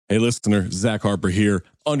Hey, listener, Zach Harper here.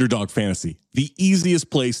 Underdog Fantasy, the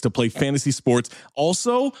easiest place to play fantasy sports.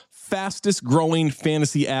 Also, fastest growing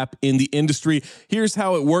fantasy app in the industry. Here's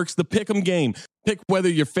how it works. The Pick'em game. Pick whether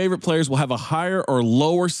your favorite players will have a higher or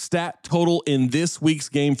lower stat total in this week's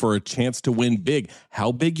game for a chance to win big.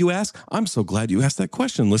 How big, you ask? I'm so glad you asked that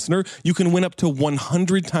question, listener. You can win up to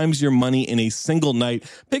 100 times your money in a single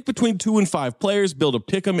night. Pick between 2 and 5 players, build a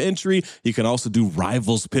Pick'em entry. You can also do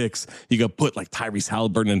rivals picks. You can put like Tyrese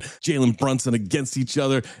Halliburton and Jalen Brunson against each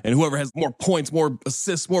other, and whoever has more points, more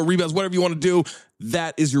assists, more rebounds, whatever you want to do,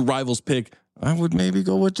 that is your rivals pick. I would maybe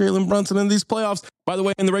go with Jalen Brunson in these playoffs. By the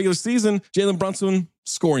way, in the regular season, Jalen Brunson,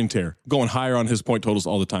 scoring tear, going higher on his point totals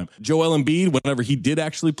all the time. Joel Embiid, whenever he did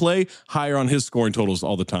actually play, higher on his scoring totals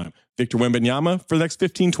all the time. Victor Wembanyama, for the next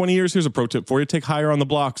 15, 20 years, here's a pro tip for you. Take higher on the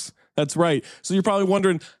blocks. That's right. So you're probably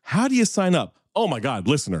wondering, how do you sign up? Oh my God,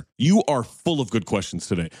 listener, you are full of good questions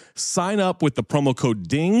today. Sign up with the promo code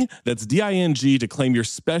DING, that's D-I-N-G, to claim your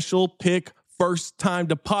special pick first time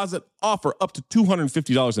deposit offer up to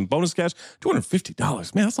 $250 in bonus cash.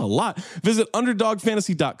 $250, man, that's a lot. Visit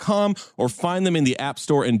underdogfantasy.com or find them in the App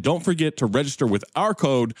Store. And don't forget to register with our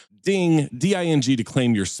code DING, D-I-N-G, to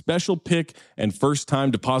claim your special pick and first time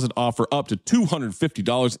deposit offer up to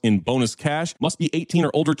 $250 in bonus cash. Must be 18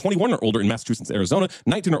 or older, 21 or older in Massachusetts, Arizona,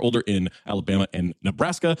 19 or older in Alabama and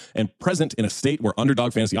Nebraska, and present in a state where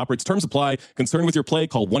Underdog Fantasy operates. Terms apply. Concerned with your play,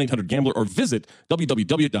 call 1-800-GAMBLER or visit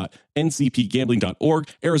www.ncpgambling.org.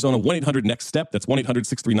 Arizona, 1-800-NEXT-STEP. That's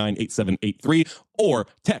 1-800-639-8783. Or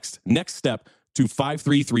text NEXT STEP to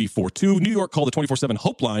 53342. New York, call the 24/7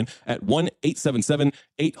 Hope line at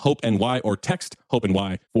 1-877-8-HOPE-NY or text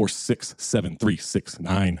HOPE-NY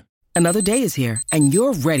 467-369. Another day is here, and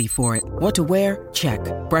you're ready for it. What to wear? Check.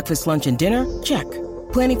 Breakfast, lunch, and dinner? Check.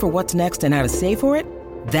 Planning for what's next and how to save for it?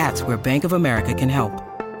 That's where Bank of America can help.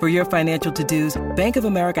 For your financial to-dos, Bank of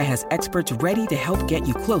America has experts ready to help get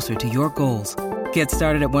you closer to your goals. Get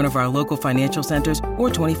started at one of our local financial centers or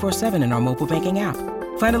 24/7 in our mobile banking app.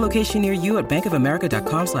 Find a location near you at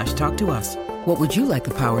bankofamerica.com/talktous. What would you like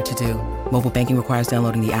the power to do? Mobile banking requires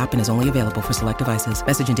downloading the app and is only available for select devices.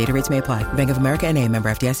 Message and data rates may apply. Bank of America N.A., member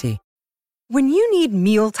FDIC. When you need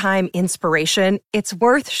mealtime inspiration, it's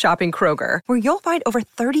worth shopping Kroger, where you'll find over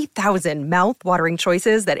 30,000 mouth-watering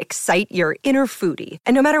choices that excite your inner foodie.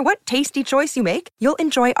 And no matter what tasty choice you make, you'll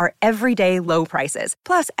enjoy our everyday low prices,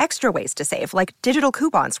 plus extra ways to save, like digital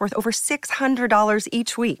coupons worth over $600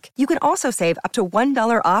 each week. You can also save up to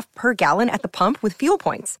 $1 off per gallon at the pump with fuel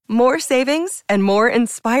points. More savings and more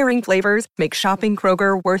inspiring flavors make shopping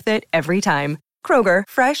Kroger worth it every time. Kroger,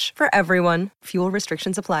 fresh for everyone. Fuel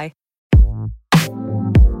restrictions apply.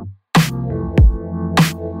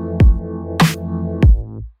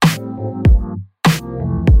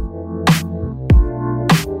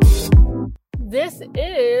 This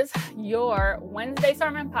is your Wednesday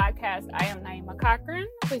Sermon Podcast. I am Naima Cochran,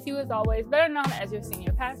 with you as always, better known as your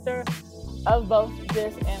senior pastor of both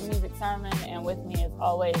this and music sermon. And with me as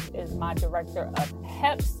always is my director of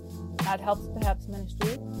HEPS, not Helps Perhaps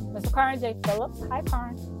Ministry, Mr. Karan J. Phillips. Hi,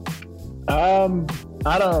 Karan. I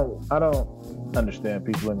don't understand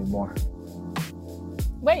people anymore.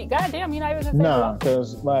 Wait, goddamn, you're not even gonna say No,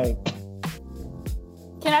 because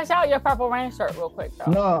Can I shout your Purple Rain shirt real quick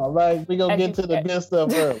though? No, we gonna get to the good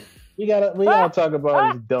stuff early. We gotta talk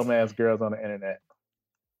about these dumbass girls on the internet.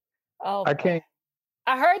 Oh, I can't.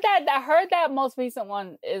 I heard that most recent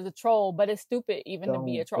one is a troll, but it's stupid even to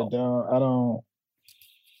be a troll. I don't.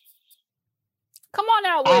 Come on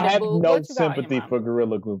out with I it, have boo. no sympathy for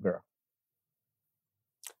Gorilla Glue Girl.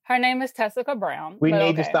 Her name is Tessica Brown. We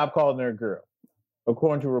need to stop calling her a girl.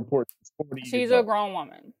 According to reports, she's a grown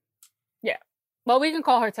woman. Yeah. Well, we can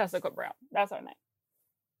call her Tessica Brown. That's her name.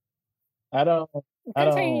 I don't.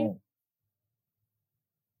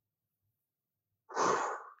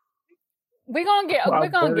 We're gonna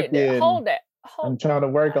get there. Hold that. I'm trying to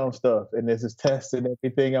work on stuff, and this is testing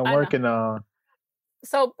everything I'm working on.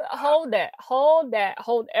 So hold that. Hold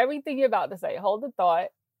everything you're about to say. Hold the thought.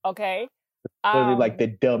 Okay. Literally like the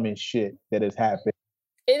dumbest shit that has happened.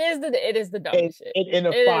 It is the dumbest shit. In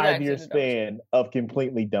a 5-year span of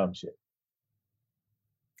completely dumb shit.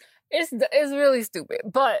 It's really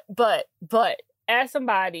stupid. But as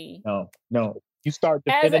somebody, no, you start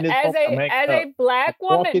defending this as a black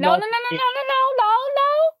woman. No.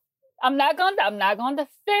 I'm not gonna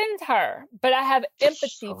defend her, but I have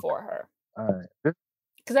empathy for her. All right.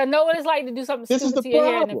 Because I know what it's like to do something stupid to your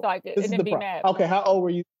hair and feel like it, and then be mad. Okay, how old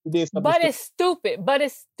were you? But it's stupid.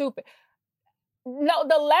 No,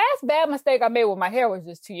 the last bad mistake I made with my hair was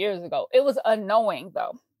just 2 years ago. It was annoying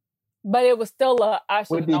though, but it was still I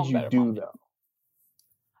should have known better. What did you do though?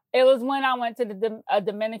 It was when I went to a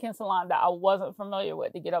Dominican salon that I wasn't familiar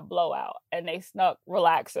with to get a blowout, and they snuck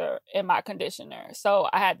relaxer in my conditioner. So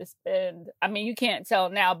I had to spend, I mean, you can't tell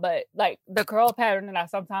now, but like the curl pattern that I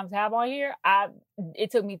sometimes have on here,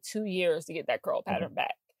 it took me 2 years to get that curl pattern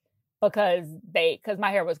back because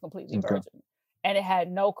my hair was completely virgin and it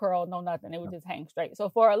had no curl, no nothing. It would just hang straight. So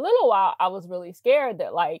for a little while, I was really scared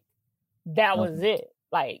that like, that was it.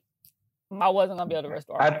 Like I wasn't going to be able to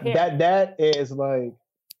restore my hair. That is like,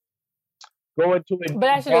 going to a but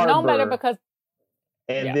I should have known better because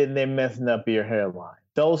and then they're messing up your hairline.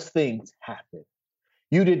 Those things happen.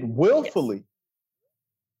 You didn't willfully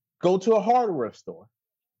go to a hardware store.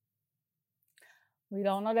 We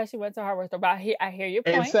don't know that she went to a hardware store, but I hear your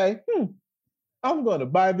point. And say, I'm going to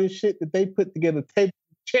buy this shit that they put together, take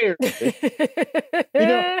chairs.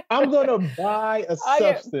 I'm going to buy a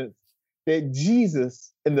substance that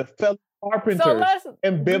Jesus and the fellow carpenters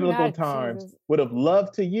in biblical times would have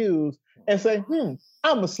loved to use and say, I'm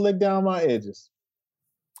going to slick down my edges.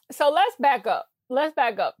 So let's back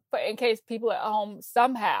up. In case people at home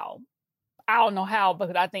somehow, I don't know how,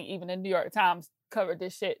 because I think even the New York Times covered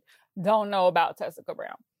this shit, don't know about Tessica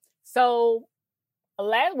Brown. So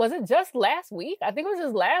was it just last week? I think it was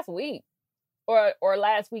just last week or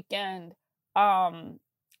last weekend.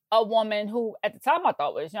 A woman who at the time I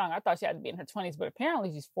thought was young. I thought she had to be in her 20s, but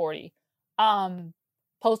apparently she's 40.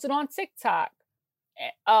 Posted on TikTok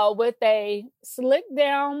with a slick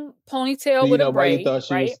down ponytail with a braid. You thought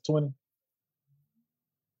she was 20?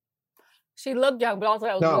 She looked young, but also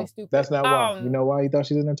that was really stupid. That's not why. You know why you thought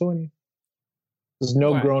she was in her 20s? There's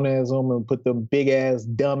no grown ass woman put them big ass,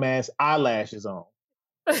 dumb ass eyelashes on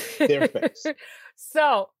their face.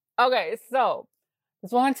 So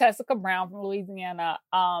this woman, Tessica Brown from Louisiana,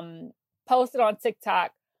 posted on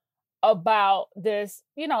TikTok about this,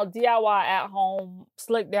 DIY at home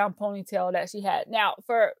slick down ponytail that she had. Now,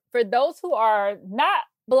 for those who are not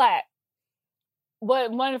Black, one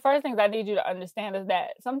of the first things I need you to understand is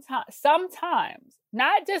that sometimes,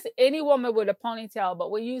 not just any woman with a ponytail, but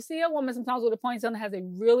when you see a woman sometimes with a ponytail that has a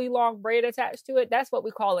really long braid attached to it, that's what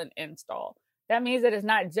we call an install. That means that it's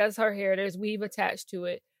not just her hair, there's weave attached to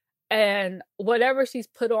it. And whatever she's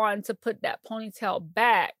put on to put that ponytail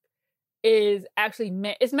back is actually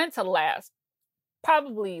meant to last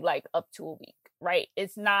probably like up to a week, right?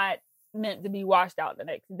 It's not meant to be washed out the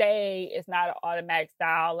next day. It's not an automatic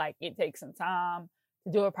style. Like it takes some time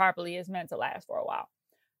to do it properly. It's meant to last for a while.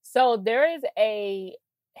 So there is a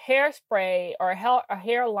hairspray or a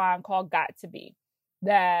hair line called Got to Be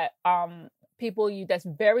that people use that's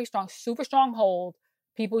very strong, super strong hold.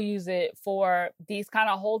 People use it for these kind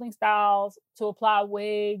of holding styles to apply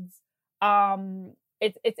wigs.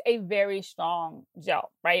 It's a very strong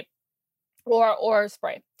gel, right? Or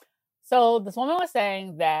spray. So this woman was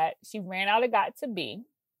saying that she ran out of Got to Be.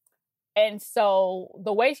 And so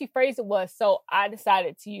the way she phrased it was, so I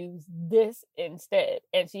decided to use this instead.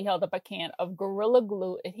 And she held up a can of Gorilla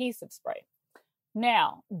Glue adhesive spray.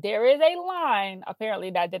 Now, there is a line,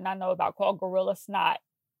 apparently, that I did not know about called Gorilla Snot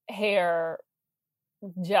hair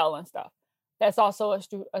gel and stuff. That's also a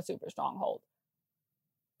super strong hold.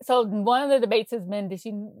 So one of the debates has been, did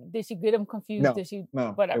she get them confused?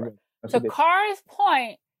 No, whatever. To Kara's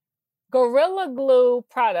point, Gorilla Glue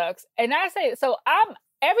products, and I say, so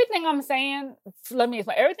everything I'm saying, let me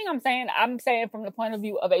explain. Everything I'm saying from the point of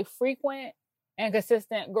view of a frequent and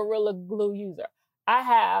consistent Gorilla Glue user. I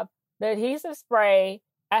have the adhesive spray,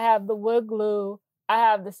 I have the wood glue, I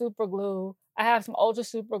have the super glue, I have some ultra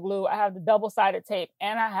super glue, I have the double-sided tape,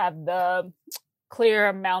 and I have the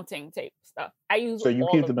clear mounting tape stuff. I use. So you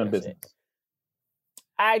keep them in business.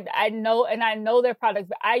 I know their products,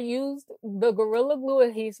 but I used the Gorilla Glue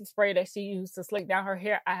adhesive spray that she used to slick down her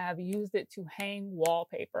hair. I have used it to hang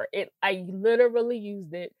wallpaper. I literally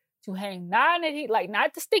used it to hang not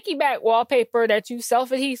the sticky back wallpaper that you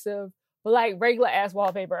self-adhesive, but like regular ass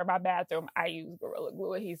wallpaper in my bathroom. I use Gorilla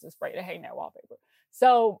Glue adhesive spray to hang that wallpaper.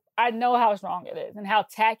 So I know how strong it is and how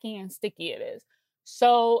tacky and sticky it is.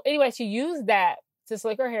 So anyway, she used that to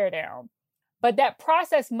slick her hair down, but that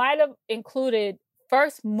process might have included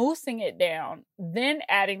first moussing it down, then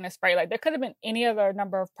adding the spray. Like there could have been any other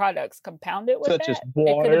number of products compounded with such that. As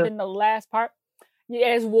water. It could have been the last part.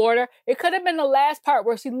 Yeah, it's water. It could have been the last part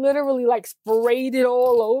where she literally like sprayed it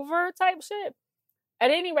all over type shit.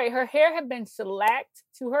 At any rate, her hair had been shellacked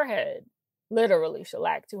to her head, literally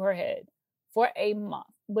shellacked to her head for a month.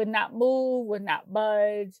 Would not move, would not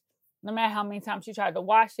budge, no matter how many times she tried to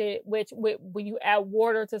wash it, which when you add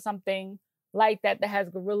water to something like that has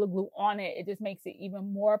Gorilla Glue on it, it just makes it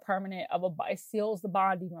even more permanent it seals the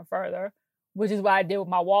bond even further, which is what I did with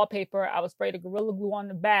my wallpaper. I would spray the Gorilla Glue on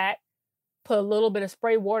the back put a little bit of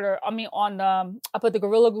spray water. I put the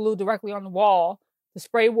Gorilla Glue directly on the wall, the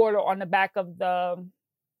spray water on the back of the,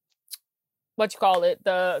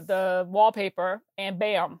 the wallpaper, and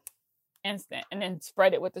bam, instant. And then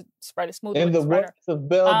spread it smooth. In the words of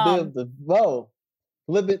Belle Biv DeVoe,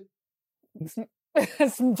 flip it.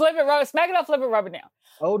 Flip it, rub, smack it up, flip it, rub it down.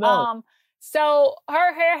 Oh no. So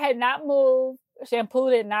her hair had not moved. Shampoo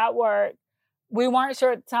did not work. We weren't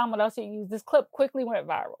sure at the time what else to use. This clip quickly went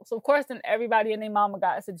viral. So of course, then everybody and their mama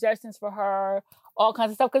got suggestions for her, all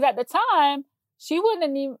kinds of stuff. Because at the time, she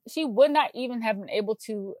would not even have been able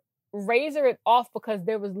to razor it off because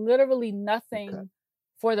there was literally nothing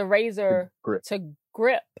for the razor to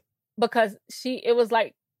grip. Because it was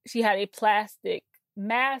like she had a plastic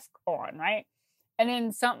mask on, right? And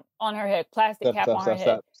then something on her head, plastic cap on her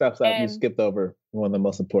head. Stop. You skipped over one of the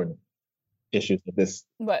most important issues of this.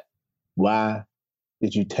 What? Why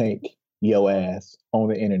did you take your ass on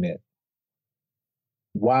the internet?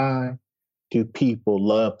 Why do people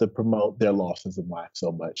love to promote their losses in life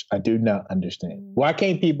so much? I do not understand. Why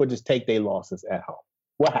can't people just take their losses at home?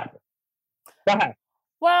 What happened?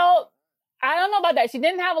 Well, I don't know about that. She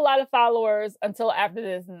didn't have a lot of followers until after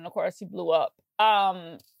this, and of course she blew up.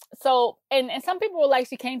 So, and some people were like,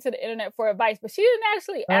 she came to the internet for advice, but she didn't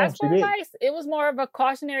actually ask for advice. It was more of a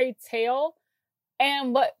cautionary tale.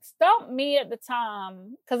 And what stumped me at the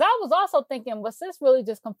time, because I was also thinking, was sis really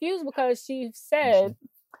just confused? Because she said,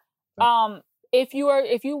 if you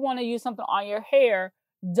want to use something on your hair,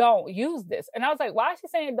 don't use this. And I was like, why is she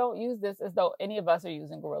saying don't use this as though any of us are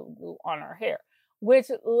using Gorilla Glue on our hair?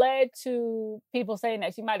 Which led to people saying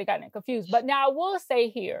that she might have gotten confused. But now I will say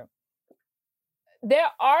here, there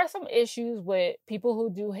are some issues with people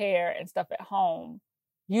who do hair and stuff at home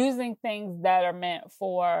using things that are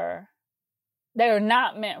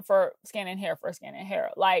not meant for skin and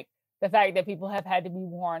hair. Like the fact that people have had to be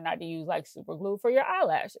warned not to use like super glue for your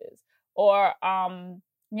eyelashes, or,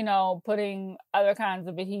 putting other kinds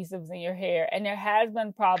of adhesives in your hair. And there has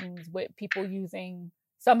been problems with people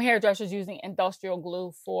some hairdressers using industrial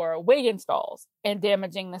glue for wig installs and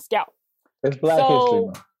damaging the scalp. It's Black History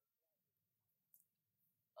Month.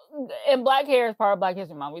 And black hair is part of Black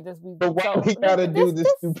History Month. But why we gotta do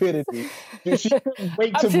this stupidity? She couldn't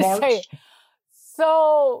wait to March. Saying.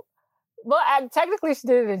 So, technically she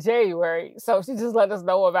did it in January. So she just let us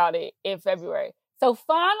know about it in February. So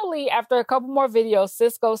finally, after a couple more videos,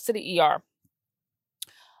 sis goes to the ER.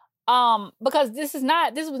 Because this was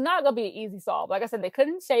not gonna be an easy solve. Like I said, they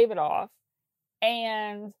couldn't shave it off.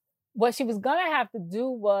 And what she was gonna have to do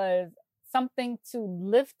was something to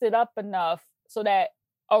lift it up enough so that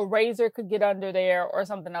a razor could get under there or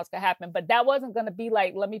something else could happen. But that wasn't going to be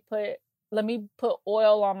like, let me put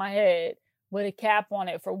oil on my head with a cap on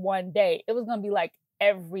it for one day. It was going to be like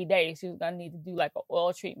every day she was going to need to do like an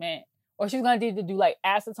oil treatment, or she was going to need to do like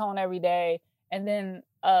acetone every day and then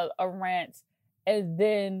a rinse, and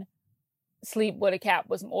then sleep with a cap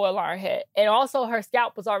with some oil on her head. And also her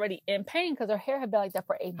scalp was already in pain because her hair had been like that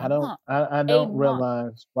for 8 months. I don't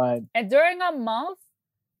realize why. And during a month,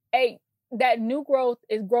 that new growth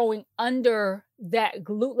is growing under that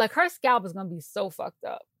glue. Like her scalp is going to be so fucked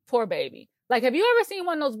up. Poor baby. Like, have you ever seen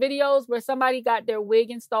one of those videos where somebody got their wig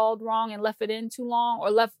installed wrong and left it in too long,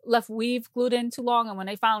 or left weave glued in too long, and when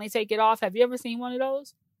they finally take it off, have you ever seen one of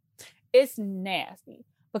those? It's nasty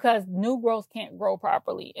because new growth can't grow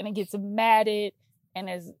properly and it gets matted and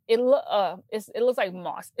it looks like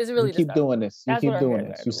moss. It's really disgusting. Keep doing this. You keep doing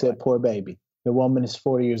this. You said poor baby. The woman is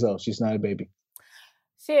 40 years old. She's not a baby.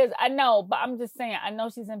 She is, I know, but I'm just saying, I know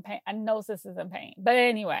she's in pain. I know sis is in pain. But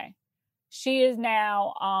anyway, she is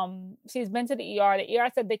now, she's been to the ER. The ER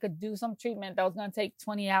said they could do some treatment that was going to take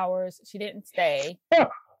 20 hours. She didn't stay.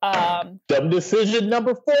 Dumb decision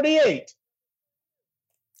number 48.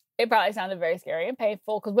 It probably sounded very scary and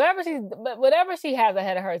painful because whatever she has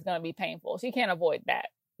ahead of her is going to be painful. She can't avoid that.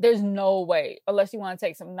 There's no way, unless you want to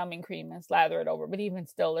take some numbing cream and slather it over. But even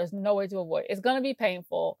still, there's no way to avoid it. It's going to be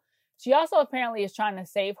painful. She also apparently is trying to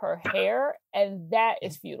save her hair, and that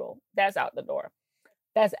is futile. That's out the door.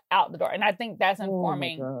 And I think that's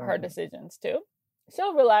informing her decisions too.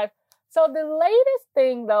 She'll realize. So the latest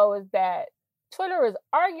thing, though, is that Twitter is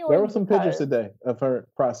arguing. There were some pictures today of her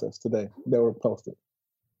process today that were posted.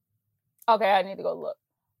 Okay, I need to go look.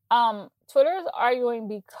 Twitter is arguing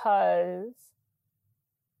because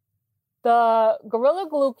the Gorilla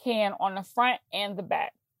Glue can on the front and the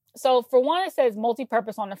back. So for one, it says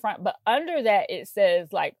multi-purpose on the front, but under that it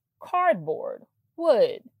says like cardboard,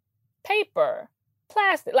 wood, paper,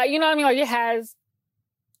 plastic. Like, you know what I mean? Like it has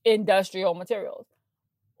industrial materials.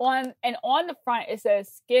 On the front it says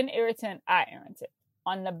skin irritant, eye irritant.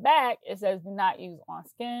 On the back it says do not use on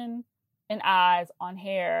skin and eyes on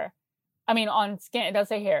hair. I mean, on skin. It does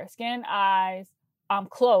say hair, skin, eyes,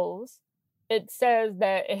 clothes. It says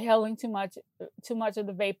that inhaling too much of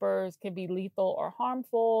the vapors can be lethal or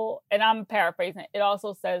harmful. And I'm paraphrasing. It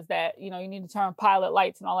also says that, you need to turn pilot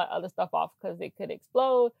lights and all that other stuff off because it could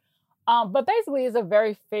explode. But basically, it's a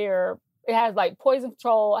very fair. It has like poison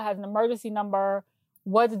control. It has an emergency number.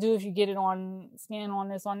 What to do if you get it on skin, on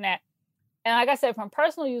this, on that. And like I said, from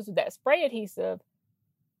personal use with that spray adhesive,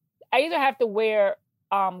 I either have to wear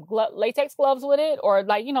latex gloves with it, or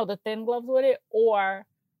like, the thin gloves with it, or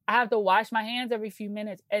I have to wash my hands every few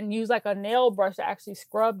minutes and use like a nail brush to actually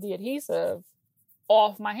scrub the adhesive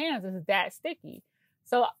off my hands. It's that sticky.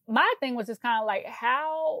 So my thing was just kind of like,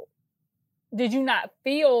 how did you not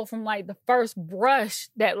feel from like the first brush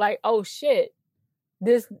that like, oh shit,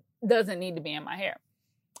 this doesn't need to be in my hair?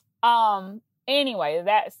 Anyway,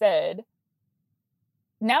 that said,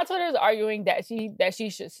 now Twitter's arguing that she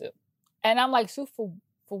should sue. And I'm like, sue for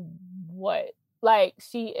what? Like,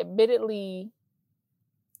 she admittedly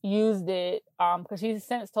used it because she's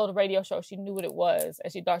since told the radio show she knew what it was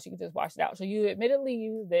and she thought she could just wash it out. So you admittedly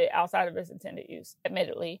used it outside of its intended use.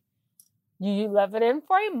 Admittedly. You left it in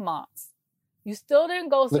for a month. You still didn't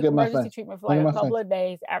go seek emergency treatment for like a couple of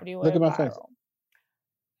days after you went viral.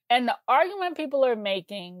 And the argument people are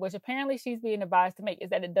making, which apparently she's being advised to make, is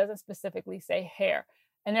that it doesn't specifically say hair.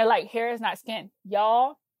 And they're like, hair is not skin.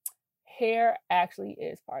 Y'all, hair actually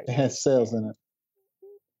is part of it. It has cells in it.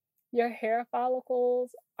 Your hair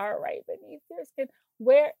follicles are right beneath your skin.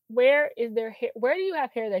 Where is there hair? Where do you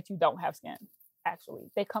have hair that you don't have skin?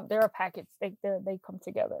 Actually, they're a package. They come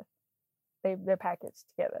together. They're packaged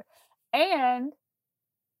together. And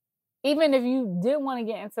even if you did want to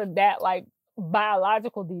get into that like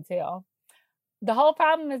biological detail, the whole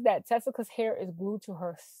problem is that Tessica's hair is glued to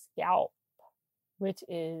her scalp, which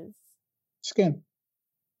is skin.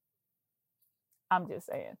 I'm just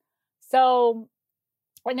saying. So,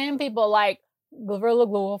 and then people like Gorilla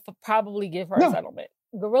Glue will probably give her a settlement.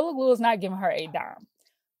 Gorilla Glue is not giving her a dime.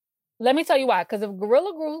 Let me tell you why. Because if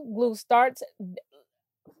Gorilla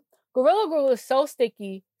Glue is so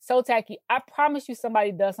sticky, so tacky, I promise you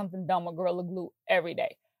somebody does something dumb with Gorilla Glue every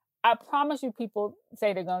day. I promise you people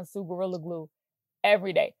say they're going to sue Gorilla Glue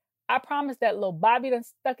every day. I promise that little Bobby done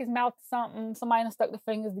stuck his mouth to something. Somebody done stuck the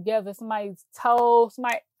fingers together. Somebody's toe.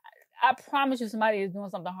 I promise you somebody is doing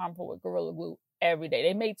something harmful with Gorilla Glue every day.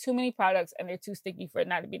 They make too many products and they're too sticky for it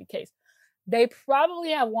not to be the case. They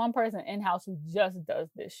probably have one person in-house who just does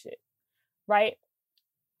this shit, right?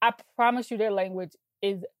 I promise you their language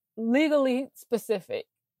is legally specific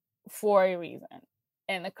for a reason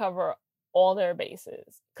and to cover all their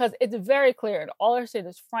bases. Because it's very clear and all their shit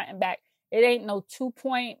is front and back. It ain't no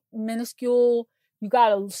 2-point minuscule. You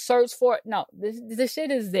gotta search for it. No, this shit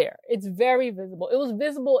is there. It's very visible. It was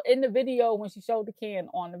visible in the video when she showed the can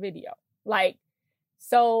on the video. Like,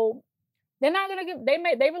 so they're not gonna give.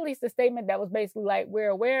 They released a statement that was basically like, we're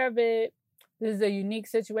aware of it. This is a unique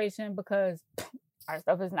situation because our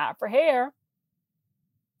stuff is not for hair.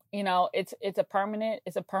 It's a permanent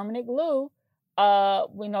glue.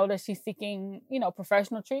 We know that she's seeking,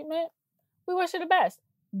 professional treatment. We wish her the best.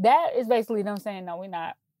 That is basically them saying, no, we're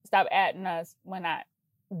not. Stop adding us. We're not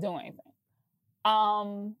doing anything.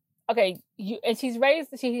 Okay. And she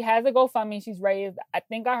has a GoFundMe. She's raised, I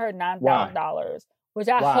think I heard $9,000, which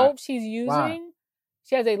I hope she's using. Why?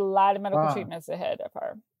 She has a lot of medical treatments ahead of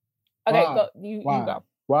her. Okay. Go, you go.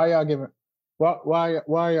 Why y'all giving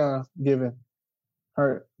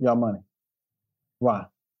her y'all money? Why?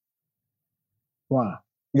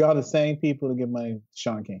 Y'all the same people to give money to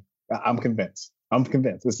Shaun King. I'm convinced.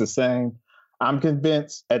 It's the same. I'm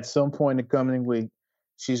convinced at some point in the coming week,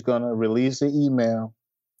 she's going to release an email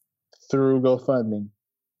through GoFundMe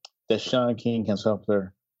that Shaun King has helped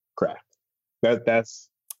her craft. That's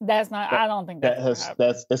not. I don't think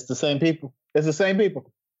it's the same people. It's the same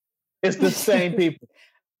people. It's the same people.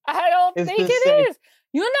 I don't think it is.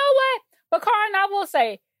 You know what? But Karin, I will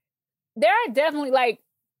say, there are definitely like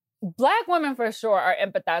Black women for sure are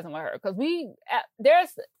empathizing with her because there's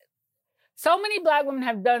so many Black women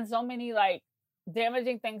have done so many like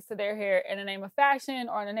damaging things to their hair in the name of fashion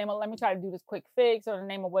or in the name of let me try to do this quick fix or in the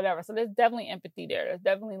name of whatever. So there's definitely empathy there. There's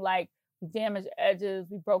definitely like we damaged edges,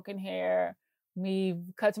 we broken hair, we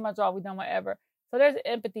cut too much off, we done whatever. So there's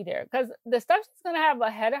empathy there because the stuff she's gonna have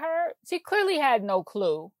ahead of her, she clearly had no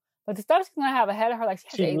clue. But the stuff she's gonna have ahead of her, like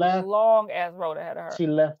she has a long ass road ahead of her. She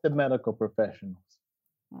left the medical professionals.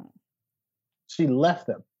 She left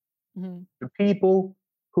them. Mm-hmm. The people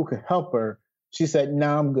who could help her, she said,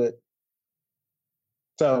 "No, I'm good."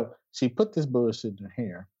 So she put this bullshit in her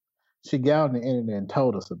hair. She got on the internet and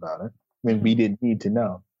told us about it when we didn't need to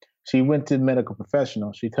know. She went to medical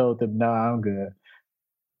professional. She told them, "Nah, I'm good."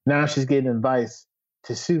 Now she's getting advice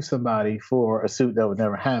to sue somebody for a suit that would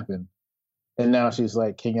never happen. And now she's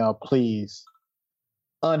like, "Can y'all please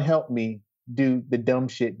unhelp me do the dumb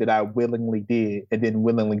shit that I willingly did and then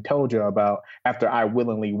willingly told you about after I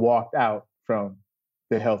willingly walked out from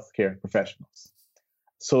the healthcare professionals?"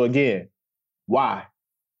 So again, why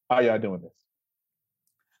are y'all doing this?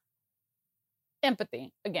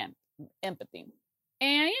 Empathy. Again, empathy.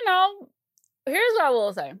 And, you know, here's what I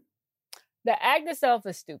will say. The act itself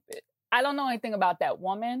is stupid. I don't know anything about that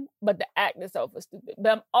woman, but the act itself is stupid.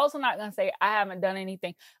 But I'm also not going to say I haven't done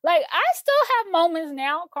anything. Like, I still have moments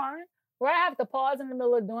now, Karin, where I have to pause in the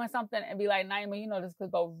middle of doing something and be like, Naima, you know, this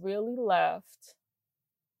could go really left.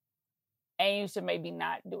 And you should maybe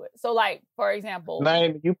not do it. So, like, for example,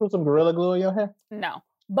 Naima, you put some Gorilla Glue in your hair? No,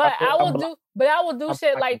 but I will do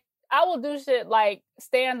shit like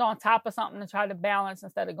stand on top of something to try to balance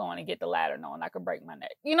instead of going and get the ladder, knowing I could break my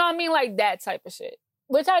neck. You know what I mean? Like that type of shit.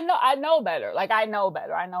 Which I know better. Like I know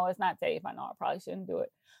better. I know it's not safe. I know I probably shouldn't do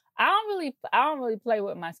it. I don't really play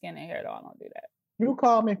with my skin and hair though. I don't do that. You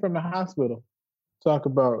called me from the hospital. Talk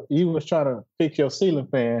about you was trying to fix your ceiling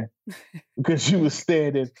fan because you was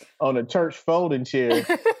standing on a church folding chair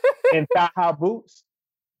in thigh-high boots.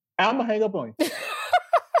 I'm gonna hang up on you.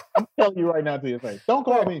 I'm telling you right now to your face. Don't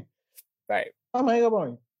call me. Right. I'm gonna hang up on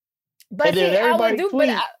you. But see, I would do some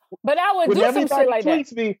shit like that.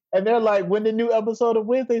 Tweets me, and they're like, when the new episode of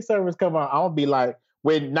Wednesday service come out, I'll be like,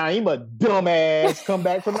 when Naima dumbass come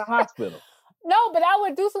back from the hospital. No, but I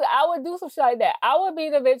would do some shit like that. I would be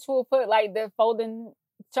the bitch who would put like the folding.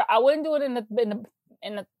 I wouldn't do it in the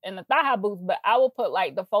thigh-high boots, but I would put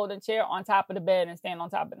like the folding chair on top of the bed and stand on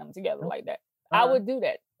top of them together like that. I would do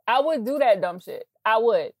that. I would do that dumb shit. I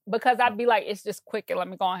would, because I'd be like, it's just quick, and let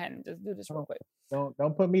me go ahead and just do this real quick.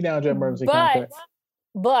 Don't put me down to emergency contact.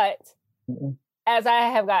 But as I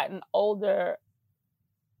have gotten older,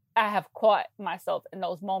 I have caught myself in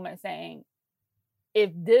those moments saying,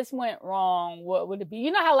 if this went wrong, what would it be?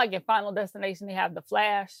 You know how like in Final Destination they have the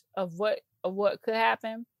flash of what could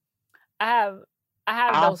happen? I have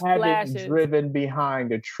those flashes. I've driven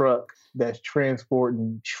behind a truck that's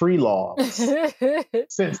transporting tree logs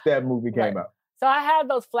since that movie came out. So I have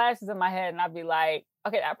those flashes in my head, and I'd be like,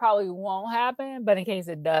 okay, that probably won't happen, but in case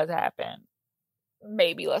it does happen,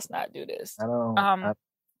 maybe let's not do this. I don't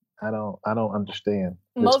understand.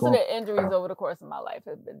 Most of the injuries over the course of my life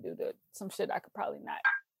have been due to some shit I could probably not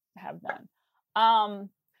have done.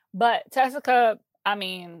 But Tessica, I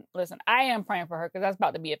mean, listen, I am praying for her because that's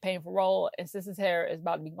about to be a painful role, and Sis's hair is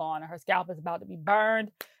about to be gone, and her scalp is about to be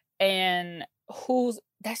burned, and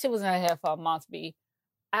that shit was in her head for a month, B.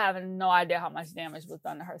 I have no idea how much damage was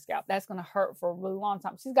done to her scalp. That's going to hurt for a really long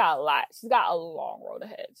time. She's got a lot. She's got a long road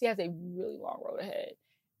ahead. She has a really long road ahead.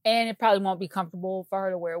 And it probably won't be comfortable for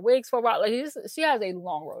her to wear wigs for a while. Like she has a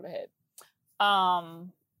long road ahead.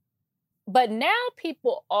 But now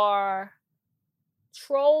people are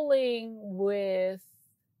trolling with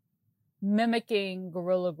mimicking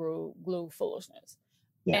Gorilla Glue foolishness.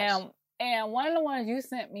 Yes. And one of the ones you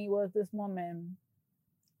sent me was this woman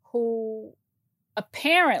who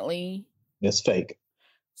apparently it's fake,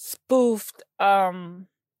 spoofed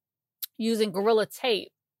using Gorilla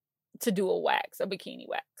Tape to do a bikini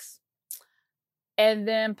wax, and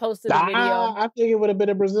then posted a video. I think it would have been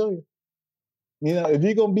a Brazilian. You know, if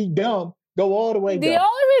you're gonna be dumb, go all the way dumb. The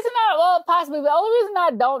only reason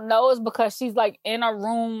I don't know is because she's like in a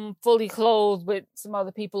room fully clothed with some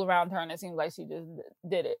other people around her, and it seems like she just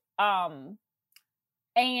did it. And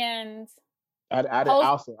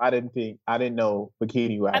I didn't know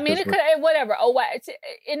bikini wax. I mean, it could whatever. Oh, wax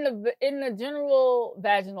in the general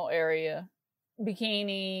vaginal area,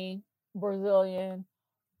 bikini, Brazilian.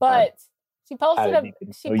 But she posted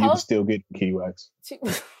you can still get bikini wax.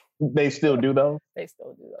 They still do those. They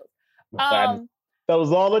still do those. That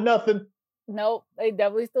was all or nothing. Nope, they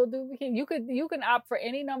definitely still do bikini. You can opt for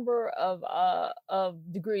any number of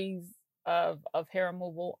degrees of hair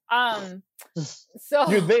removal. So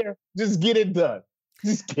you're there. Just get it done.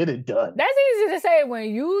 Just get it done. That's easy to say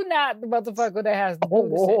when you not the motherfucker that has to do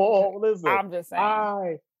the shit. Listen, I'm just saying.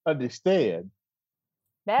 I understand.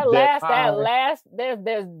 There's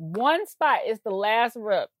one spot. It's the last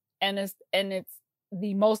rip, and it's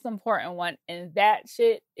the most important one, and that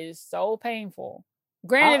shit is so painful.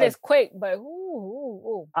 Granted, it's quick, but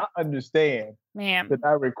ooh. I understand, man. That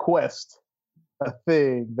I request a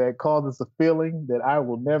thing that causes a feeling that I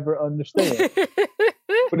will never understand.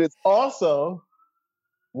 But it's also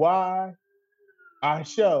why I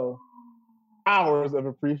show hours of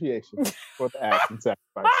appreciation for the act and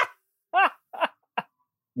sacrifice.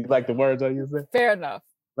 You like the words I use there? Fair enough.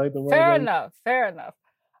 Like the Fair enough.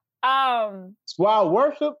 It's while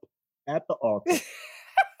worship at the altar.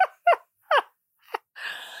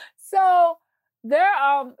 So there.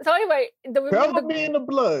 So anyway, Cover me in the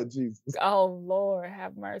blood, Jesus. Oh Lord,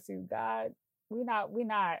 have mercy, God. We're not gonna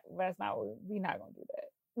do that.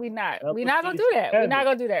 We're not gonna do that. We're not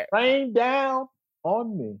gonna do that. Rain down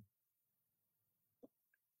on me.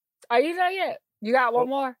 Are you done yet? You got one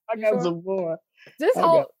more? I got some more. Just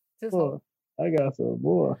hold. I got some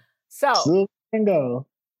more. So Silver and gold.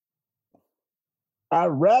 I'd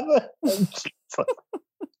rather.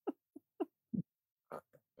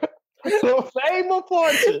 So fame or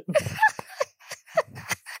fortune.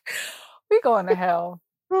 We going to hell.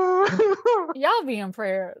 Y'all be in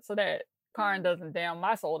prayer so that Karan doesn't damn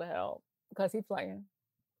my soul to hell because he's playing.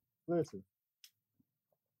 Listen.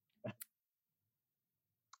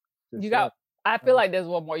 You got. I feel like there's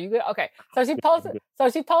one more. You good? Okay. So she posted.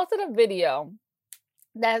 A video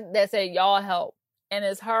that said "Y'all help," and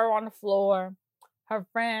it's her on the floor. Her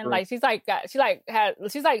friend, like she's like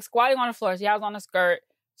squatting on the floor. She has on a skirt.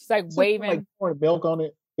 She's like waving. Like pouring milk on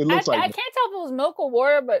it. It looks I can't tell if it was milk or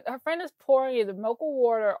water, but her friend is pouring either milk or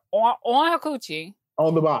water on her coochie.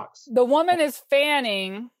 On the box. The woman is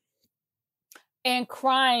fanning and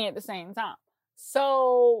crying at the same time.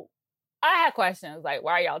 So I had questions like,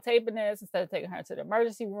 why are y'all taping this instead of taking her to the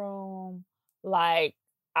emergency room? Like,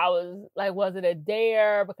 I was like, was it a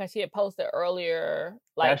dare? Because she had posted earlier.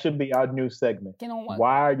 Like, that should be our new segment. You know what?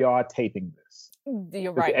 Why are y'all taping this?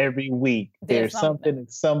 You're right. Every week there's something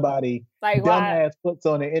that somebody like dumbass puts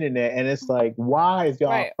on the internet, and it's like, why is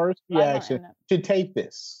y'all first reaction to tape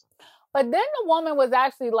this? But then the woman was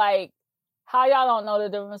actually like, how y'all don't know the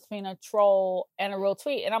difference between a troll and a real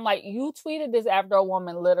tweet? And I'm like, you tweeted this after a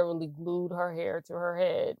woman literally glued her hair to her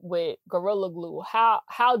head with Gorilla Glue.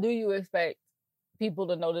 How do you expect people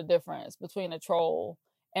to know the difference between a troll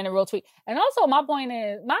and a real tweet? And also my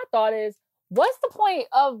thought is, what's the point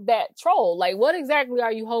of that troll? Like, what exactly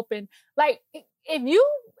are you hoping? Like, if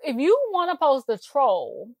you want to post a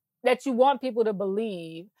troll that you want people to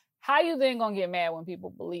believe, how you then gonna get mad when people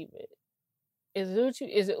believe it? Is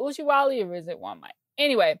it Uchiwali or is it One Mic?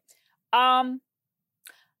 Anyway, I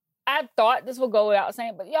thought this would go without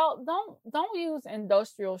saying, but y'all don't use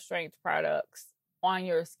industrial strength products on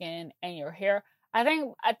your skin and your hair. I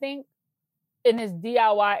think in this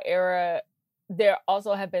DIY era, there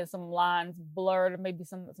also have been some lines blurred, or maybe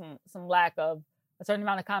some lack of a certain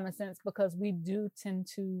amount of common sense, because we do tend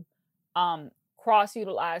to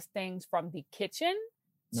cross-utilize things from the kitchen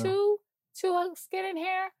to skin and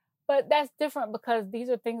hair. But that's different because these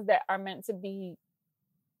are things that are meant to be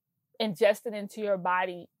ingested into your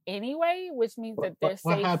body anyway, which means that they're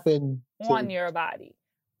safe on your body.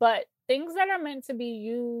 But things that are meant to be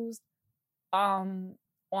used on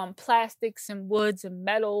plastics and woods and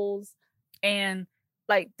metals and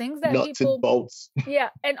like things that nuts and bolts. Yeah.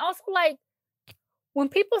 And also like when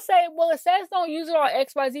people say, well, it says don't use it on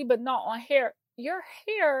XYZ, but not on hair. Your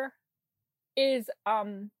hair is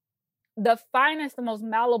the finest, the most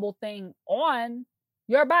malleable thing on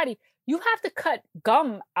your body. You have to cut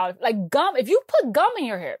gum out. Like gum, if you put gum in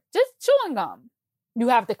your hair, just chewing gum, you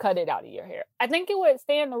have to cut it out of your hair. I think it would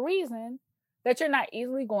stand the reason that you're not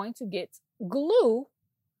easily going to get glue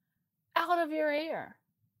out of your hair.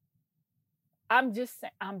 I'm just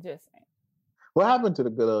saying. What happened to the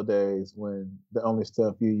good old days when the only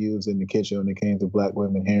stuff you used in the kitchen when it came to black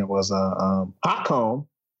women hair was a hot comb?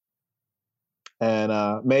 And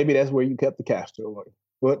maybe that's where you kept the castor oil.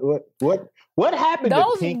 What happened?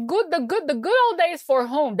 The good old days for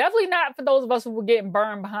whom? Definitely not for those of us who were getting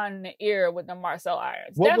burned behind the ear with the Marcel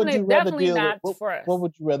irons. Definitely not for us. What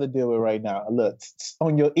would you rather deal with right now? Look,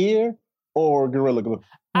 on your ear or Gorilla Glue?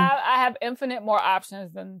 I have infinite more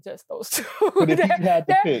options than just those two. But if you had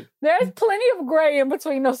to pick, there's plenty of gray in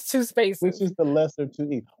between those two spaces. Which is the lesser to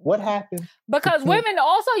eat? What happened? Because women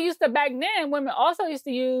also used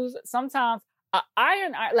to use sometimes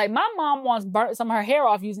iron. Like my mom once burnt some of her hair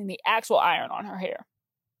off using the actual iron on her hair.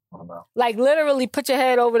 Oh, no. Like literally put your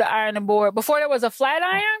head over the ironing board. Before there was a flat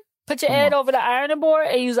iron, put your head over the ironing board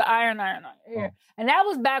and use an iron on your hair. And that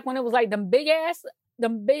was back when it was like them big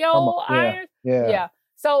old irons. Yeah.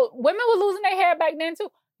 So women were losing their hair back then too.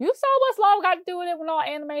 You saw what's love got to do with it when all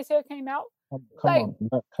Anime's hair came out. Come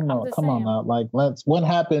on now. Like, what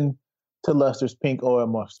happened to Luster's pink oil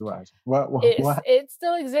moisturizer? What? It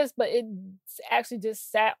still exists, but it actually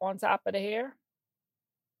just sat on top of the hair.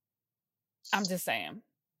 I'm just saying.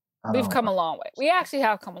 We've come a long way. We actually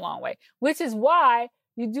have come a long way, which is why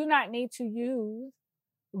you do not need to use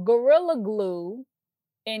Gorilla Glue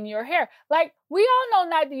in your hair. Like, we all know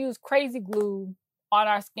not to use crazy glue on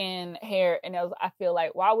our skin, hair, and nails. I feel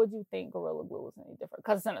like, why would you think Gorilla Glue is any different?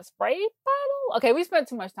 Because it's in a spray bottle? Okay, we spent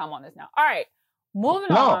too much time on this now. All right,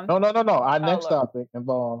 moving on. No. Our next topic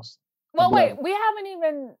involves... Well, wait, we haven't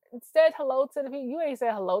even said hello to the people. You ain't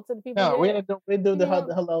said hello to the people No, yet. we do the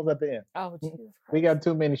hellos at the end. Oh, Jesus Christ. We got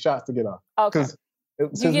too many shots to get off. Okay. You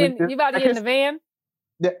about to get in the van?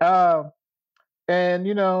 And,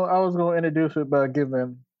 you know, I was going to introduce it by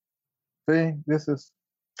giving... See, this is...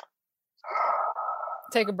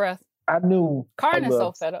 Take a breath. I knew... Karin is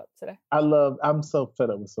so fed up today. I'm so fed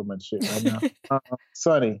up with so much shit right now.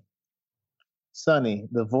 Sonny,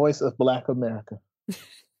 the voice of Black America.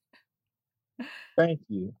 Thank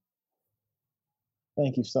you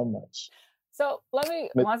so much. So let me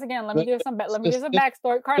give some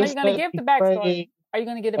backstory. Karin, are you going to give the backstory? Are you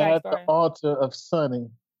going to give the backstory? At the altar of Sonny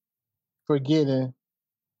for getting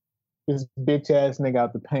this bitch ass nigga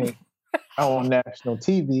out the paint on national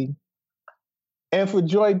TV, and for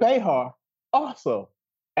Joy Behar also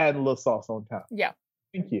adding a little sauce on top. Yeah.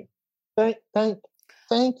 Thank you.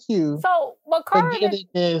 Thank you. So, but Karin, for getting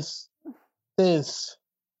this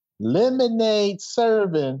lemonade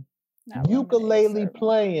serving, ukulele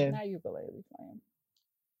playing,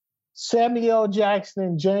 Samuel Jackson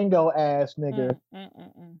and Django ass nigga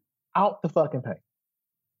out the fucking paint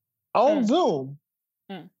on Zoom.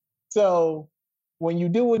 So when you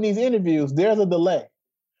doing these interviews, there's a delay.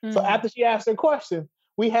 So after she asked her question,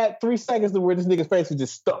 we had 3 seconds to where this nigga's face was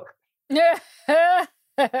just stuck. That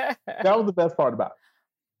was the best part about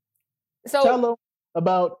it. So tell them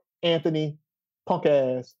about Anthony punk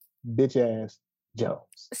ass, bitch ass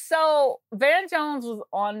Jones. So Van Jones was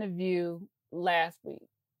on The View last week.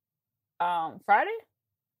 Friday?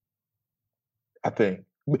 I think.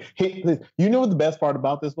 You know what the best part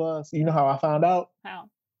about this was? You know how I found out? How?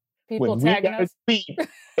 People tagging us.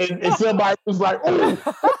 And somebody was like, oh,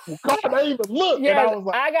 God, I didn't even look. Yeah, and I was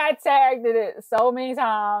like, I got tagged in it so many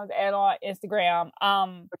times and on Instagram.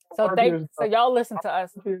 So y'all listen to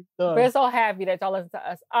us. We're so happy that y'all listen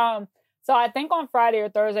to us. So I think on Friday or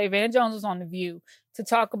Thursday, Van Jones was on The View to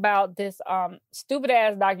talk about this stupid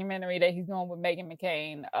ass documentary that he's doing with Meghan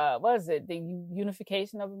McCain. What is it? The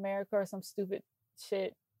Unification of America or some stupid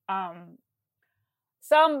shit.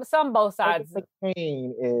 Some both sides.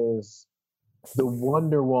 McCain is the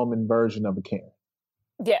Wonder Woman version of a Karen.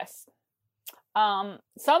 Yes.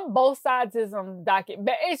 Some both sidesism but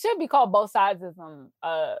it should be called Both Sidesism.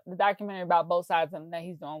 The documentary about both sidesism that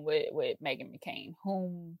he's doing with Meghan McCain,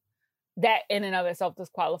 whom that in and of itself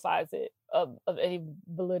disqualifies it of any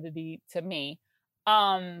validity to me.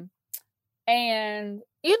 And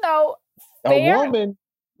you know, a woman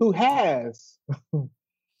who has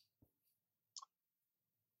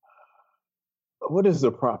what is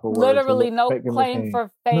the proper word? Literally no claim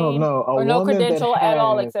for fame or no credential at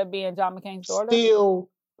all except being John McCain's daughter. Still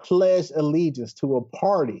pledged allegiance to a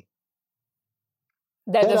party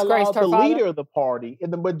that disgraced her the father? Leader of the party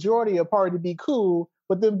and the majority of the party to be cool,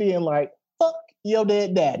 but them being like, fuck your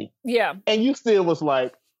dead daddy. Yeah. And you still was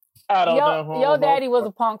like, I don't know. Your daddy was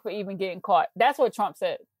a punk for even getting caught. That's what Trump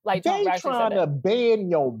said. Like Trump they trying to ban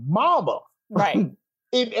your mama. Right.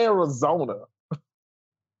 In Arizona.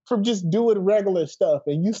 From just doing regular stuff,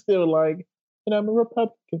 and you still like, and I'm a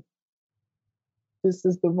Republican. This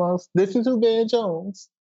is who Van Jones.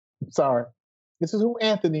 Sorry. This is who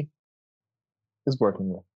Anthony is working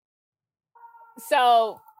with.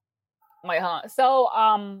 So, wait, hold on. So,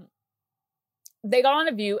 they got on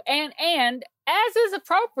The View, and as is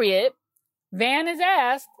appropriate, Van is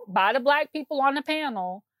asked by the Black people on the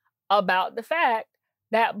panel about the fact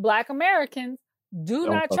that Black Americans do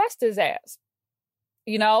not trust his ass.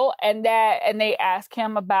 You know, and they ask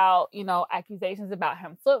him about, you know, accusations about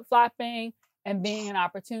him flip-flopping and being an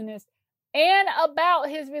opportunist and about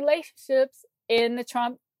his relationships in the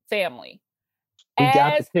Trump family. We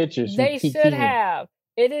got the pictures. They should have.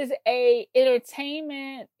 It is a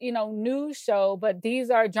entertainment, you know, news show, but these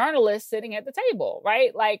are journalists sitting at the table,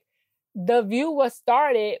 right? Like The View was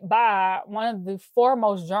started by one of the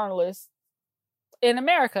foremost journalists in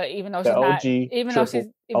America, even though she's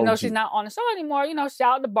not on the show anymore, you know,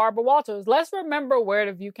 shout out to Barbara Walters. Let's remember where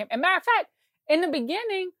The View came. As a matter of fact, in the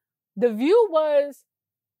beginning, The View was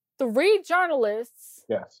 3 journalists.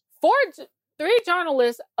 Yes. 3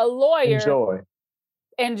 journalists, a lawyer.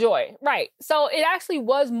 Enjoy. Right. So it actually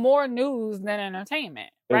was more news than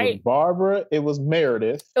entertainment, right? It was Barbara. It was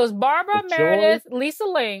Meredith. It was Barbara, Meredith, Lisa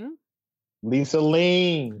Ling,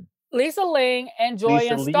 and Joy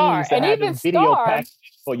and Star. And even Star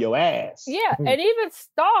for your ass. Yeah. And even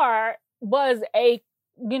Star was a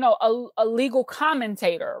legal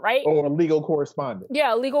commentator, right? Or a legal correspondent.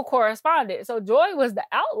 Yeah, a legal correspondent. So Joy was the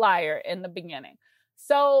outlier in the beginning.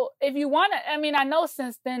 So if you want to, I mean, I know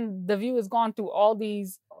since then The View has gone through all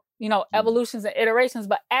these, evolutions and iterations,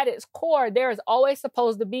 but at its core, there is always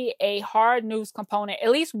supposed to be a hard news component,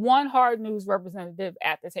 at least one hard news representative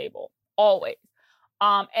at the table, always.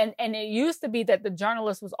 And it used to be that the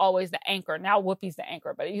journalist was always the anchor. Now Whoopi's the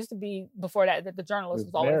anchor, but it used to be before that the journalist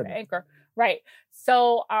was always the anchor. Right.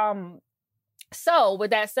 So, so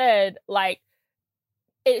with that said, like,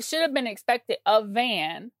 it should have been expected of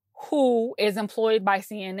Van, who is employed by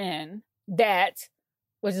CNN,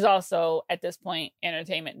 which is also at this point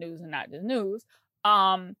entertainment news and not just news,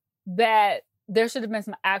 that there should have been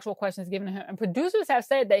some actual questions given to him. And producers have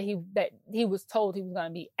said that he was told he was going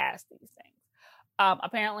to be asked these things.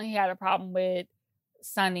 Apparently he had a problem with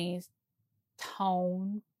Sonny's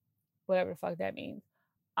tone, whatever the fuck that means.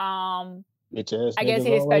 I guess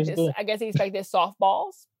he expected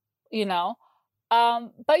softballs,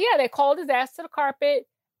 But yeah, they called his ass to the carpet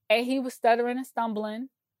and he was stuttering and stumbling.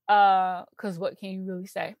 Because what can you really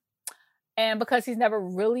say? And because he's never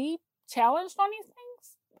really challenged on these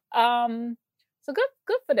things. So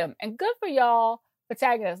good for them. And good for y'all for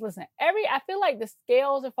tagging us. Listen, I feel like the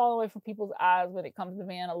scales are falling away from people's eyes when it comes to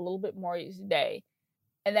Van a little bit more each day.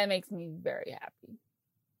 And that makes me very happy.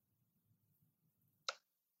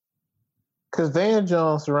 Because Van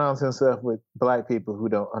Jones surrounds himself with Black people who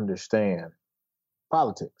don't understand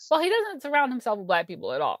politics. Well, he doesn't surround himself with Black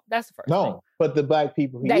people at all. That's the first thing. But the Black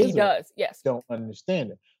people he does, yes, don't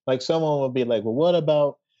understand it. Like someone will be like, well, what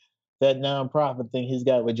about that nonprofit thing he's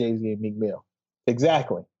got with Jay-Z and Meek Mill?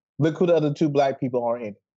 Exactly. Look who the other two Black people are in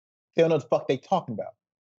it. They don't know what the fuck they talking about.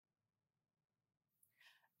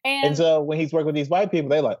 And so when he's working with these white people,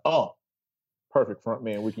 they're like, oh, perfect front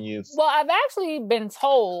man we can use. Well, I've actually been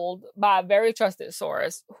told by a very trusted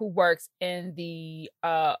source who works in the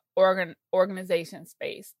organization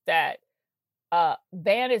space that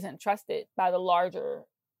Van isn't trusted by the larger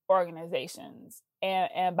organizations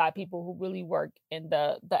and by people who really work in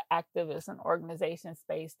the activist and organization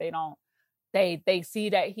space. They see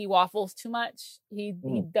that he waffles too much. He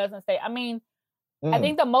doesn't say. I mean, I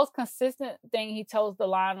think the most consistent thing he toes the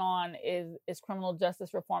line on is criminal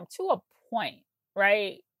justice reform to a point,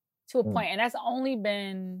 right? To a point. And that's only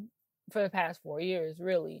been for the past 4 years,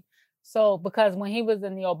 really. So, because when he was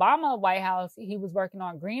in the Obama White House, he was working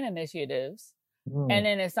on green initiatives. And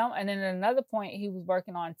then at another point, he was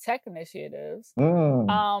working on tech initiatives.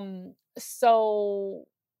 So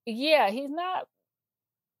yeah,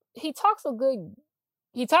 he talks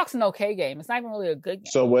an okay game. It's not even really a good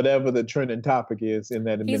game. So whatever the trending topic is in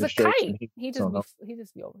that administration, he's a kite. He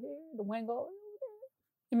just be over here. The wind goes.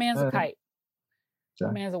 The man's a kite.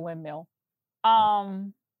 The man's a windmill.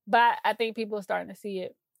 But I think people are starting to see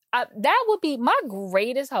it. That would be my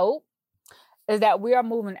greatest hope, is that we are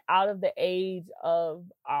moving out of the age of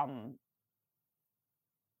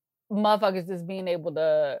motherfuckers just being able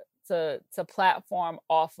to platform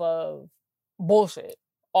off of bullshit,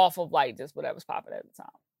 off of like just whatever's popping at the time.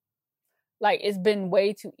 Like, it's been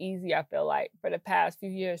way too easy, I feel like, for the past few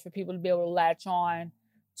years for people to be able to latch on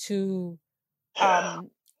to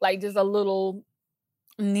like just a little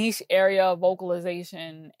niche area of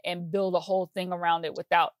vocalization and build a whole thing around it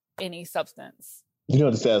without any substance. You know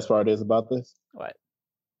what the saddest part is about this? What?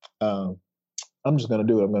 I'm just going to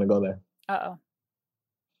do it. I'm going to go there. Uh-oh.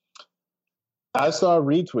 I saw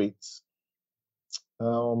retweets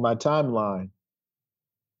on my timeline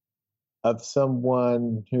of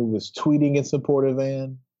someone who was tweeting in support of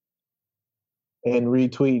Van and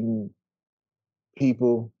retweeting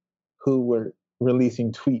people who were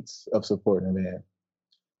releasing tweets of support of Van.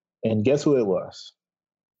 And guess who it was?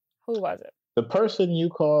 Who was it? The person you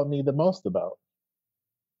called me the most about.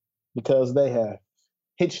 Because they have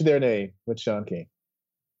hitched their name with Shaun King.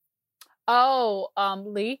 Oh,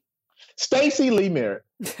 Lee? Stacey Lee Merritt.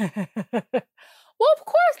 Well, of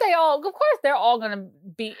course they're all gonna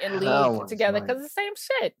be in league together because it's the same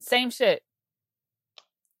shit. Same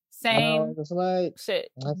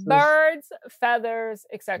shit. Birds, feathers,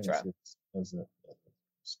 etc.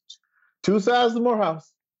 Two sides of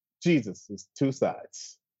Morehouse. Jesus, it's two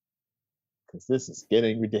sides. Because this is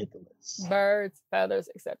getting ridiculous. Birds, feathers,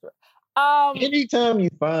 etc. Anytime you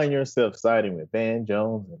find yourself siding with Van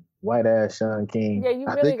Jones and white ass Shaun King, yeah, you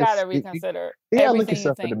really gotta reconsider. You gotta look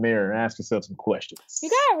yourself in the mirror and ask yourself some questions. You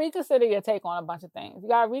gotta reconsider your take on a bunch of things. You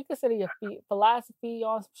gotta reconsider your philosophy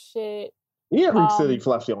on some shit. You gotta reconsider your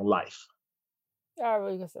philosophy on life. You gotta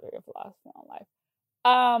reconsider your philosophy on life.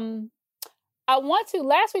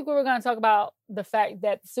 Last week we were gonna talk about the fact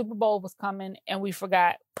that the Super Bowl was coming and we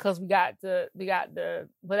forgot because we got the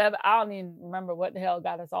whatever. I don't even remember what the hell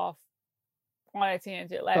got us off on that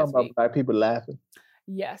tangent last week. About Black people laughing.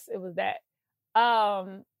 Yes, it was that.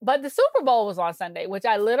 But the Super Bowl was on Sunday, which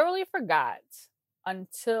I literally forgot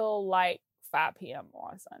until like 5 p.m.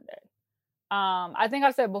 on Sunday. I think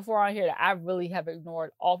I've said before on here that I really have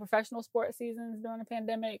ignored all professional sports seasons during the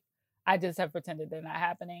pandemic. I just have pretended they're not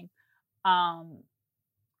happening.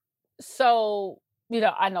 So,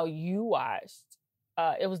 I know you watched.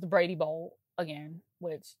 It was the Brady Bowl again,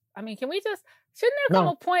 which, I mean, shouldn't there come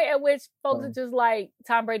a point at which folks are just like,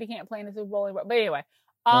 Tom Brady can't play in the Super Bowl? But anyway,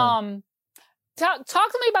 talk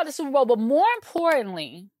to me about the Super Bowl, but more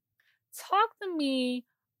importantly, talk to me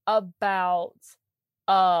about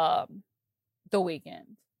The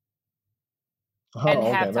Weeknd and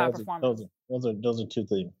halftime performance. Those are two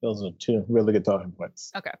things. Those are two really good talking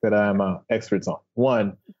points. Okay. That I'm experts on.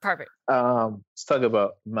 One. Perfect. Let's talk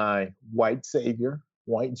about my white savior,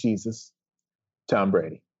 white Jesus, Tom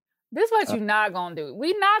Brady. This is what you're not gonna do.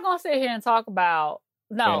 We're not gonna sit here and talk about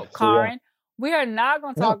Karen. We are not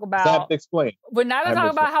gonna talk about. I have to explain. We're not gonna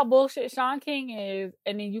talk about how bullshit Sean King is,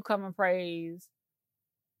 and then you come and praise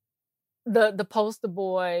the poster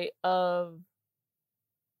boy of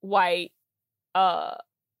white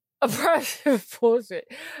oppression bullshit.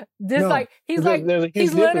 He's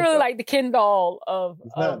literally like the Ken doll of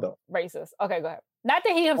racist. Okay, go ahead. Not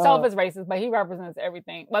that he himself is racist, but he represents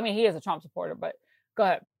everything. I mean, he is a Trump supporter, but go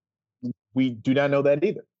ahead. We do not know that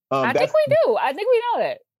either. I think we do. I think we know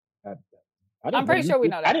that. I'm pretty sure we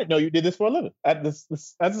know that. I didn't know you did this for a living. I'm pretty sure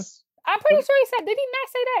he said. Did he not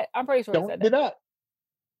say that? I'm pretty sure he said that. Did not.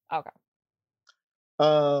 Okay.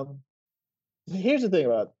 Here's the thing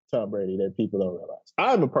about Tom Brady that people don't realize.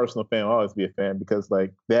 I'm a personal fan. I'll always be a fan because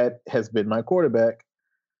that has been my quarterback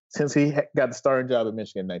since he got the starting job at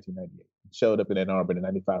Michigan in 1998. Showed up in Ann Arbor in the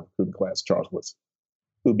 95 recruiting class, Charles Woodson,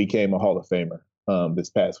 who became a Hall of Famer this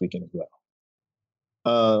past weekend as well.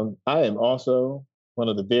 I am also one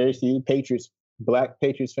of the very few Black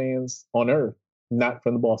Patriots fans on earth, not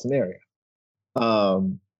from the Boston area.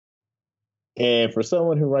 And for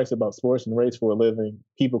someone who writes about sports and race for a living,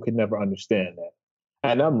 people can never understand that.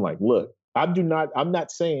 And I'm like, look, I'm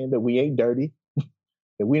not saying that we ain't dirty,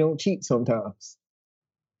 that we don't cheat sometimes.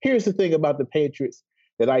 Here's the thing about the Patriots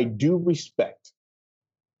that I do respect,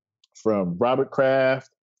 from Robert Kraft,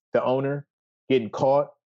 the owner, getting caught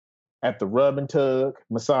at the Rub and Tug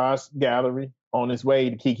massage gallery on his way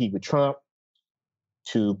to kiki with Trump,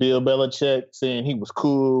 to Bill Belichick saying he was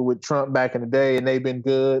cool with Trump back in the day and they've been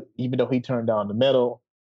good, even though he turned down the medal.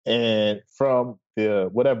 And from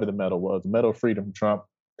whatever the medal was, the Medal of Freedom from Trump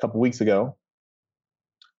a couple weeks ago.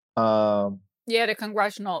 The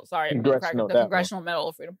Congressional Medal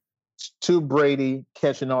of Freedom. To Brady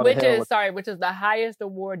catching all the hell. Which is the highest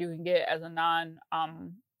award you can get as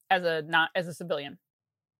a civilian.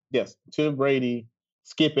 Yes, to Brady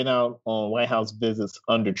skipping out on White House visits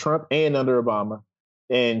under Trump and under Obama.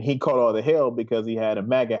 And he caught all the hell because he had a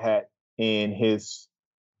MAGA hat in his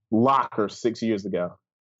locker 6 years ago.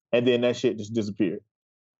 And then that shit just disappeared.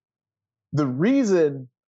 The reason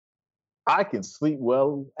I can sleep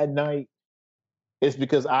well at night is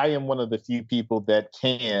because I am one of the few people that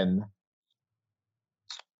can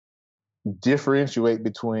differentiate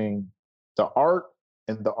between the art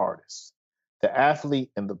and the artist, the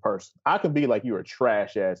athlete and the person. I can be like, you're a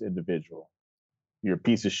trash ass individual. You're a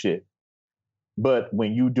piece of shit. But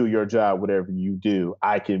when you do your job, whatever you do,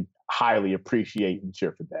 I can highly appreciate and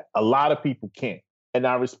cheer for that. A lot of people can't. And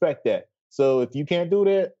I respect that. So if you can't do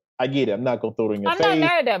that, I get it. I'm not going to throw it in your face. I'm not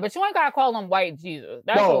mad at that, but you ain't got to call him White Jesus.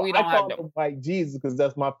 That's what we don't have to. I call him White Jesus because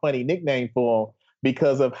that's my funny nickname for him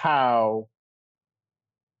because of how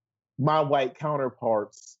my white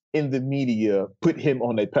counterparts in the media put him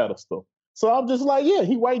on a pedestal. So I'm just like, yeah,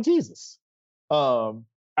 he White Jesus. I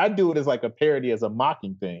do it as like a parody, as a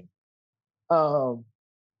mocking thing.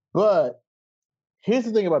 But here's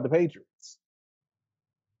the thing about the Patriots.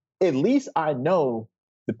 At least I know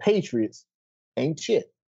the Patriots ain't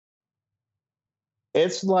shit.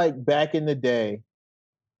 It's like back in the day,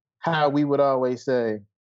 how we would always say,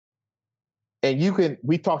 and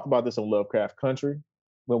we talked about this on Lovecraft Country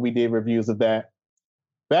when we did reviews of that.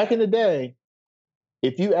 Back in the day,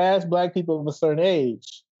 if you asked Black people of a certain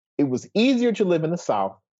age, it was easier to live in the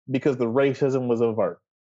South because the racism was overt.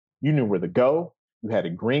 You knew where to go. You had a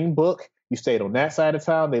green book. You stayed on that side of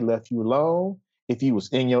town. They left you alone if you was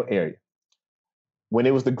in your area. When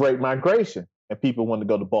it was the Great Migration and people wanted to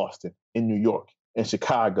go to Boston and New York and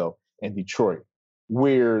Chicago and Detroit,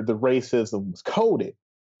 where the racism was coded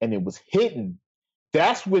and it was hidden,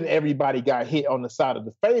 that's when everybody got hit on the side of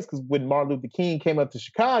the face, because when Martin Luther King came up to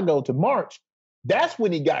Chicago to march, that's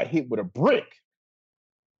when he got hit with a brick.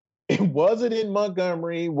 It wasn't in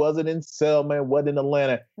Montgomery, wasn't in Selma, wasn't in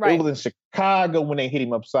Atlanta. Right. It was in Chicago when they hit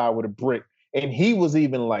him upside with a brick. And he was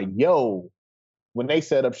even like, yo, when they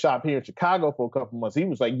set up shop here in Chicago for a couple months, he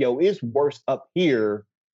was like, yo, it's worse up here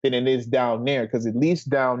than it is down there. Because at least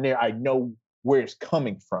down there, I know where it's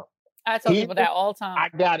coming from. I tell people that all the time. I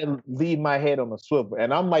got to leave my head on a swivel.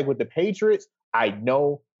 And I'm like, with the Patriots, I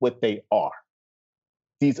know what they are.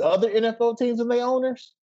 These other NFL teams and their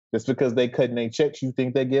owners, just because they cutting their checks, you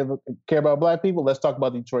think they care about black people? Let's talk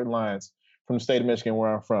about Detroit Lions from the state of Michigan,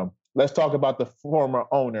 where I'm from. Let's talk about the former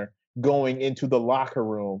owner going into the locker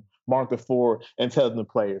room, Martha Ford, and telling the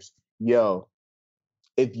players, yo,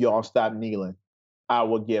 if y'all stop kneeling, I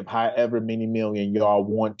will give however many million y'all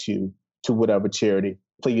want to whatever charity.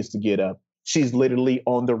 Please to get up. She's literally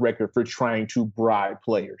on the record for trying to bribe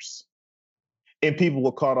players. And people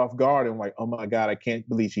were caught off guard and like, oh my God, I can't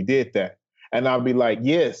believe she did that. And I'll be like,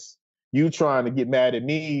 yes, you trying to get mad at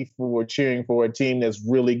me for cheering for a team that's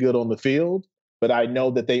really good on the field, but I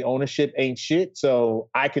know that their ownership ain't shit. So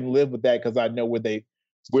I can live with that because I know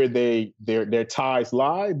where their ties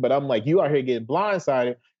lie. But I'm like, you out here getting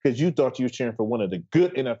blindsided because you thought you were cheering for one of the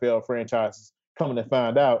good NFL franchises, coming to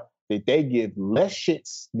find out that they give less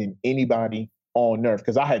shits than anybody on earth.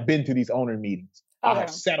 Because I had been to these owner meetings. I have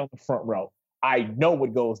sat on the front row. I know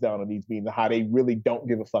what goes down on these meetings, how they really don't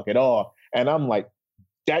give a fuck at all. And I'm like,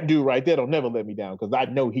 that dude right there don't never let me down because I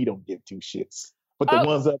know he don't give two shits. But the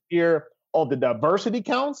ones up here on the Diversity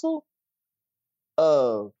Council,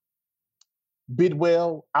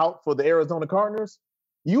 Bidwell out for the Arizona Cardinals,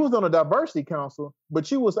 you was on the Diversity Council,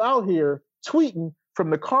 but you was out here tweeting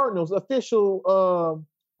from the Cardinals official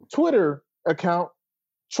Twitter account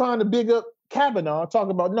trying to big up Kavanaugh,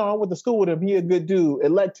 talking about, no, I went to school with him. He a good dude.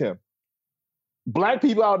 Elect him. Black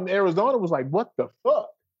people out in Arizona was like, what the fuck?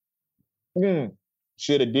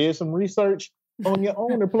 Should have did some research on your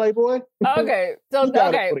owner, Playboy. Okay. So, you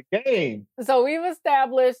gotta go to the game. So we've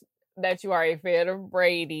established that you are a fan of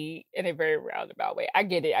Brady in a very roundabout way. I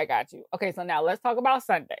get it. I got you. Okay. So now let's talk about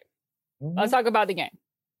Sunday. Mm-hmm. Let's talk about the game.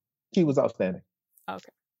 He was outstanding.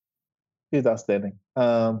 Okay. He was outstanding.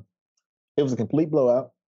 It was a complete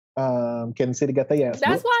blowout. Kansas City got their ass.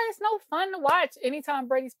 That's why it's no fun to watch anytime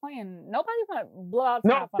Brady's playing. Nobody want blowouts.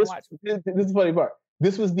 No, fun to watch. This is the funny part.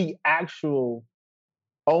 This was the actual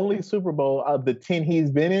only Super Bowl of the 10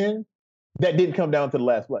 he's been in that didn't come down to the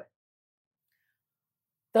last play.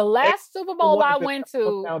 The last Super Bowl I went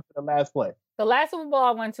to, down to the last play. The last Super Bowl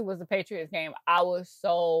I went to was the Patriots game. I was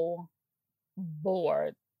so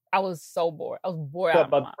bored. I was bored out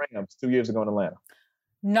of my mind. The Rams 2 years ago in Atlanta.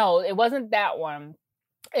 No, it wasn't that one.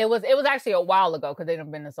 It was actually a while ago because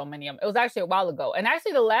they've been to so many of them. It was actually a while ago. And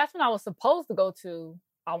actually the last one I was supposed to go to,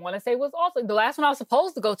 I want to say was also the last one I was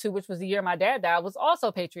supposed to go to, which was the year my dad died, was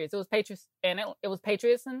also Patriots. It was Patriots and it was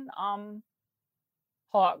Patriots and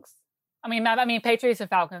Hawks. I mean Patriots and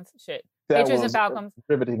Falcons. Shit. Patriots and Falcons.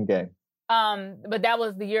 Riveting game. But that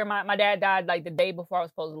was the year my dad died, like the day before I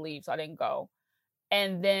was supposed to leave, so I didn't go.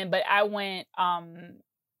 And then but I went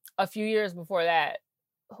a few years before that.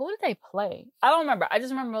 Who did they play? I don't remember. I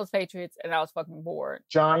just remember those Patriots, and I was fucking bored.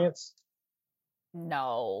 Giants?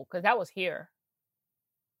 No, because that was here.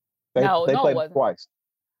 They played twice.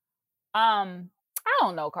 I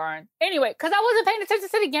don't know, Karin. Anyway, because I wasn't paying attention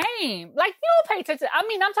to the game. Like, you don't pay attention. I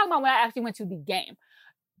mean, I'm talking about when I actually went to the game.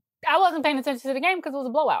 I wasn't paying attention to the game because it was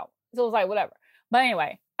a blowout. So it was like, whatever. But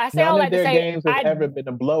anyway, I say all that to say... None of their games have ever been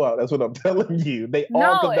a blowout. That's what I'm telling you. They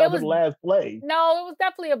all come down to the last play. No, it was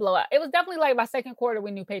definitely a blowout. It was definitely like by second quarter,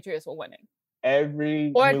 we knew Patriots were winning.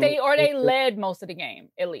 They led most of the game,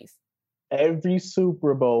 at least. Every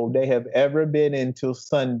Super Bowl they have ever been in till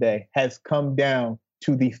Sunday has come down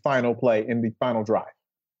to the final play in the final drive.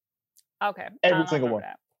 Okay. Every single one.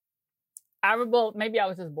 Maybe I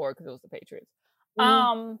was just bored because it was the Patriots.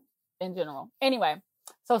 In general. Anyway,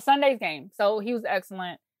 so Sunday's game. So he was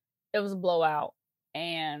excellent. It was a blowout.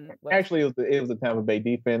 And actually, it was the Tampa Bay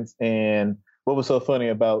defense. And what was so funny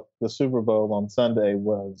about the Super Bowl on Sunday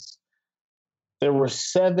was there were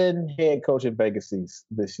 7 head coaching vacancies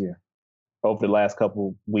this year over the last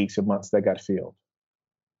couple weeks or months that got filled.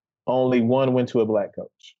 Only one went to a black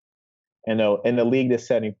coach. And in the league, that's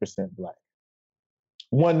 70% black.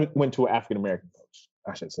 One went to an African-American coach,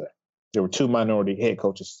 I should say. There were 2 minority head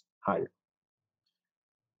coaches hired.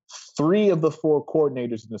 3 of the 4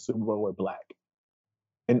 coordinators in the Super Bowl were black.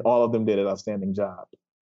 And all of them did an outstanding job,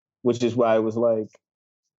 which is why it was like,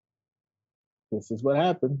 this is what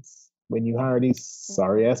happens when you hire these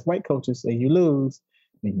sorry-ass white coaches and you lose.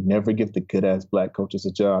 And you never give the good-ass black coaches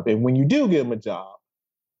a job. And when you do give them a job,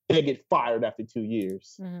 they get fired after 2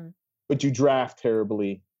 years. Mm-hmm. But you draft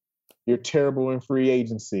terribly. You're terrible in free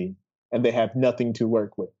agency, and they have nothing to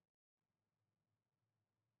work with.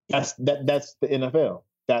 That's the NFL.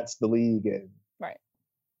 that's the league, and Right.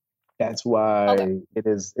 that's why it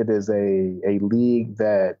is a league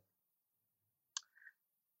that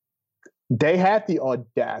they had the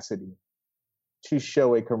audacity to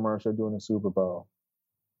show a commercial during the Super Bowl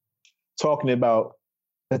talking about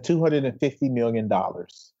the $250 million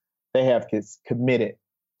they have committed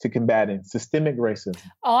to combating systemic racism.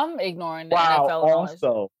 Oh, I'm ignoring the while NFL knowledge.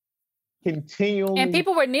 also continually And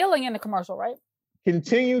people were kneeling in the commercial, right?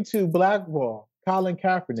 continue to blackball Colin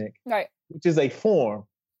Kaepernick, Right. which is a form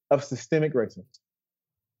of systemic racism.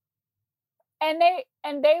 And they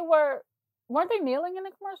weren't they kneeling in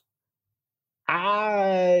the commercial?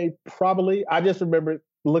 I just remember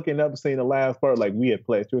looking up and seeing the last part, like we had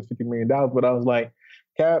pledged $250 million, but I was like,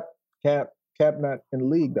 Cap not in the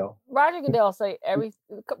league though. Roger Goodell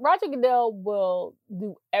Roger Goodell will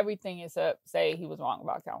do everything except say he was wrong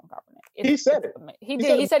about Colin Kaepernick. He said it. He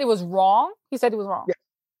did. He said he was wrong. He said he was wrong.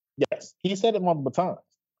 Yes. He said it multiple times.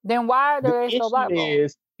 Then why are they still blackballed? The issue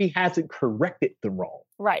is he hasn't corrected the wrong.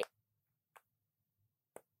 Right.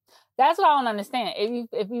 That's what I don't understand.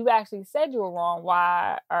 If you actually said you were wrong,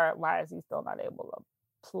 why is he still not able to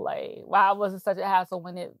play? Why was it such a hassle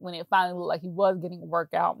when it finally looked like he was getting a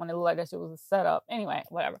workout, when it looked like that shit was a setup? Anyway,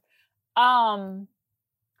 whatever. Tell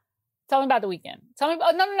me about the weekend. Tell me.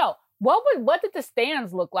 No. What did the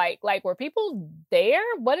stands look like? Like, were people there?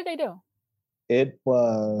 What did they do?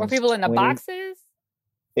 Were people in the boxes?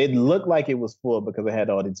 It looked like it was full because it had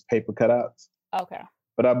all these paper cutouts. Okay.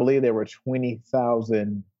 But I believe there were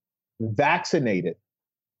 20,000 vaccinated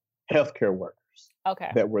healthcare workers. Okay.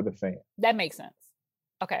 That were the fans. That makes sense.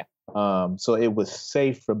 Okay. So it was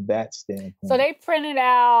safe from that standpoint. So they printed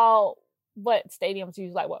out what stadiums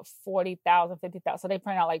use, like what, 40,000, 50,000. So they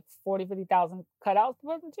printed out like 40, 50,000 cutouts,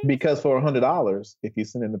 wasn't it? Because for $100, if you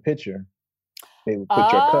send in the picture, they would put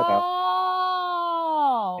your cutout.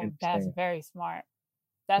 Oh, that's very smart.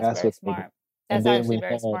 That's very smart. That's actually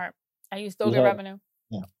very smart. And you still get revenue.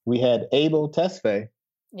 Yeah. We had Abel Tesfaye.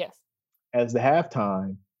 Yes. As the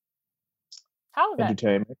halftime How was that?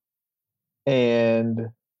 entertainment. And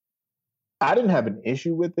I didn't have an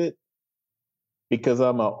issue with it because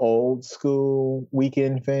I'm an old school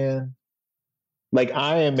Weeknd fan. Like,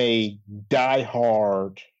 I am a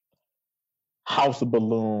diehard House of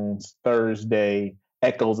Balloons, Thursday,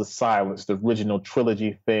 Echoes of Silence, the original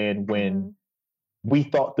trilogy fan when we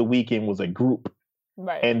thought The Weeknd was a group.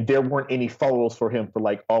 Right. And there weren't any photos for him for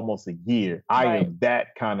like almost a year. I am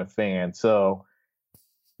that kind of fan. So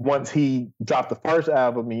once he dropped the first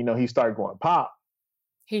album, he started going pop.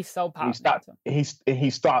 He's so pop. He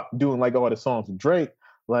stopped doing like all the songs with Drake.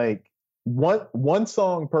 Like one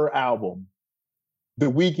song per album, The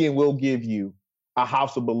Weeknd will give you a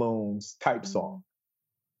House of Balloons type song.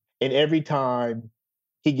 And every time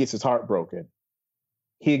he gets his heart broken,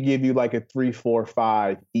 he'll give you like a 3, 4,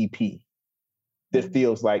 5 EP that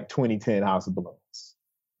feels like 2010 House of Balloons.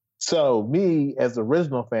 So me, as the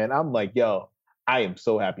original fan, I'm like, yo, I am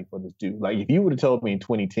so happy for this dude. Like, if you would have told me in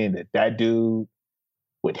 2010 that dude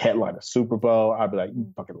would headline a Super Bowl, I'd be like,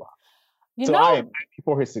 you fucking lie. I am happy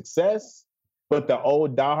for his success, but the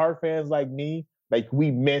old diehard fans like me, like,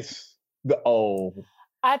 we miss the old.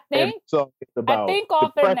 I think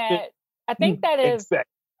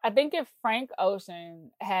if Frank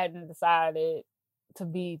Ocean hadn't decided to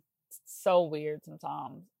be so weird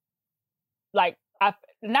sometimes, like,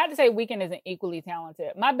 not to say Weeknd isn't equally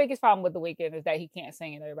talented. My biggest problem with The Weeknd is that he can't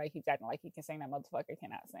sing, and everybody keeps acting like he can sing. That motherfucker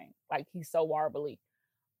cannot sing. Like, he's so warbly,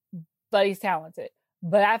 but he's talented.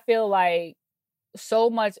 But I feel like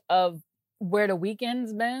so much of where The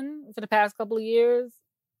Weeknd's been for the past couple of years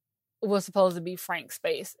was supposed to be Frank's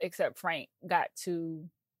space, except Frank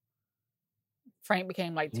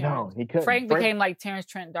became like Terrence. Frank became like Terrence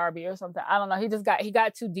Trent D'Arby or something. I don't know. He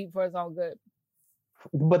got too deep for his own good.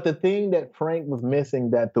 But the thing that Frank was missing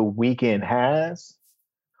that The Weeknd has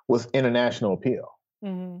was international appeal.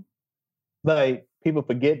 Mm-hmm. Like, people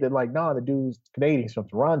forget that, like, the dude's Canadian, he's from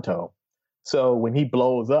Toronto. So when he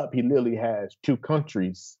blows up, he literally has 2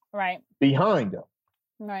 countries behind him.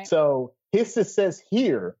 Right. So his success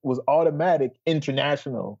here was automatic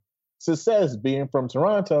international success being from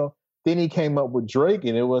Toronto. Then he came up with Drake,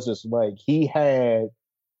 and it was just like he had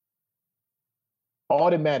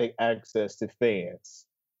automatic access to fans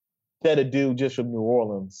that a dude just from New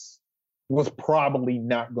Orleans was probably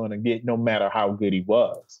not going to get, no matter how good he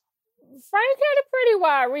was. Frank had a pretty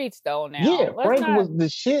wide reach, though. Now, yeah, Frank was the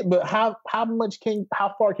shit. But how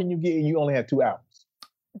far can you get? And you only had 2 albums.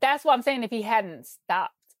 That's what I'm saying. If he hadn't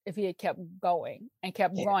stopped, if he had kept going and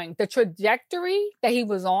kept growing, the trajectory that he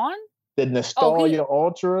was on the Nostalgia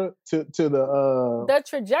Ultra to the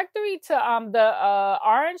trajectory to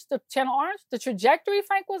the channel Orange, the trajectory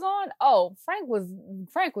Frank was on. Oh, Frank was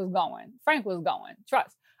going.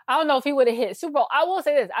 Trust. I don't know if he would have hit Super Bowl. I will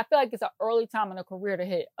say this: I feel like it's an early time in a career to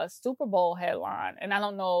hit a Super Bowl headline, and I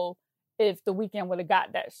don't know if The Weeknd would have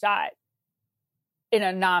got that shot in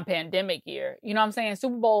a non-pandemic year. You know what I'm saying?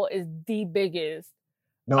 Super Bowl is the biggest.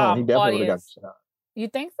 No, he definitely would have got the shot. You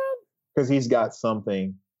think so? Because he's got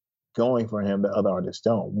something going for him that other artists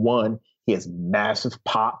don't. One, he has massive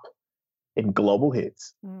pop and global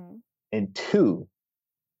hits. Mm-hmm. And two,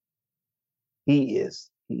 he is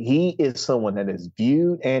someone that is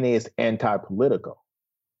viewed and is anti-political.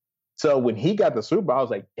 So when he got the Super Bowl, I was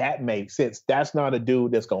like, that makes sense. That's not a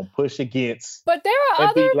dude that's going to push against. But there are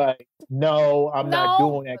other like, no, I'm not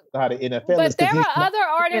doing that how the NFL but is. There are other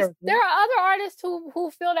artists. There are other artists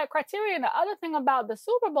who fill that criteria. And the other thing about the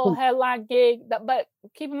Super Bowl headline gig, but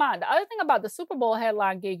keep in mind, the other thing about the Super Bowl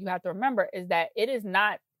headline gig you have to remember is that it is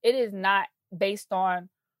not based on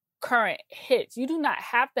current hits. You do not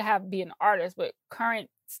have to be an artist with current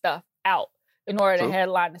stuff out in order to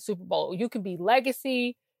headline the Super Bowl. You can be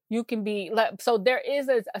legacy. You can be so there is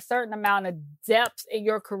a certain amount of depth in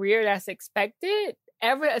your career that's expected.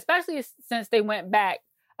 Especially since they went back.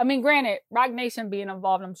 I mean, granted, Roc Nation being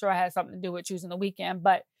involved, I'm sure has something to do with choosing The Weeknd,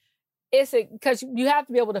 but it's because you have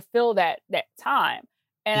to be able to fill that time.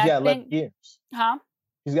 And he's got 11 years. Huh?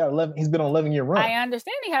 He's got 11. He's been on an 11-year run. I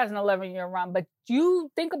understand he has an 11-year run, but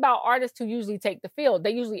you think about artists who usually take the field.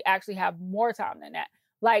 They usually actually have more time than that.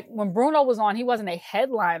 Like when Bruno was on, he wasn't a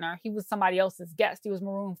headliner. He was somebody else's guest. He was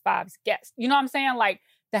Maroon 5's guest. You know what I'm saying? Like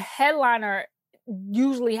the headliner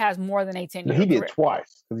usually has more than a 10-year He did career.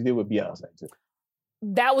 Twice because he did with Beyonce too.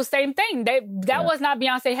 That was same thing. That was not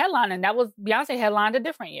Beyonce headlining. That was Beyonce headlined a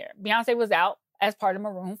different year. Beyonce was out as part of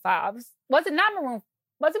Maroon 5's. Was it not Maroon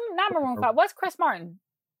 5? What's Chris Martin?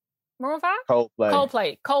 Maroon 5?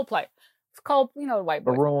 Coldplay. You know the white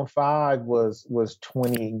boy. Maroon 5 was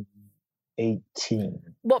 2018.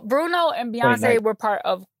 But Bruno and Beyonce were part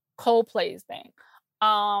of Coldplay's thing.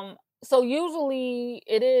 So usually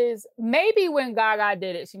it is, maybe when Gaga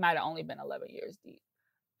did it, she might have only been 11 years deep.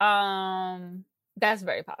 That's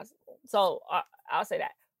very possible. So I'll say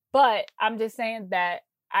that. But I'm just saying that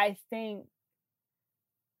I think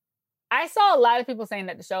I saw a lot of people saying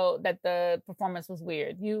that the performance was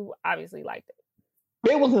weird. You obviously liked it.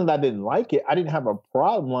 It wasn't that I didn't like it. I didn't have a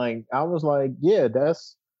problem. Like, I was like, yeah,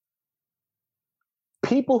 that's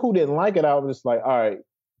people who didn't like it. I was just like, all right,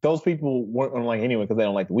 those people weren't gonna like it anyway because they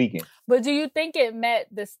don't like The Weeknd. But do you think it met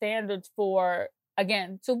the standards for,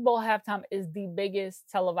 again, Super Bowl halftime is the biggest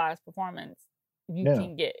televised performance you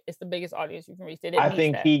can get. It's the biggest audience you can reach. I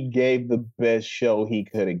think he gave the best show he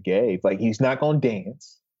could have gave. Like, he's not gonna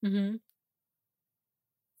dance. Mm-hmm.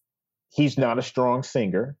 He's not a strong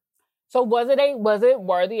singer. So was it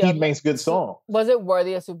worthy he makes good songs. Was it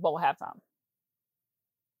worthy of Super Bowl halftime?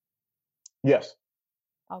 Yes.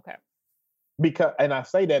 Okay. And I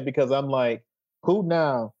say that because I'm like, who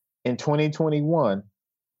now in 2021?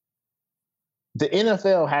 The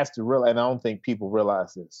NFL has to realize, and I don't think people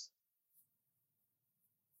realize this.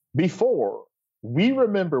 Before, we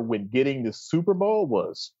remember when getting the Super Bowl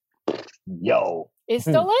was, It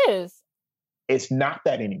still is. It's not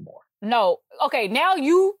that anymore. No. Okay,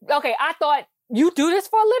 I thought you do this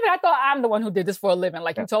for a living. I thought I'm the one who did this for a living,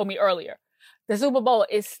 like you told me earlier. The Super Bowl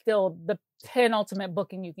is still the penultimate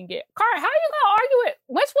booking you can get. Karen, how are you going to argue it?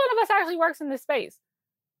 Which one of us actually works in this space?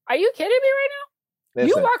 Are you kidding me right now? Listen,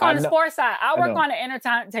 you work on the sports side. I work on the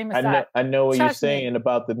entertainment side. I know what you're saying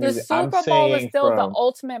about the music. The Super Bowl is still the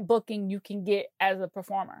ultimate booking you can get as a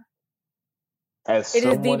performer. It is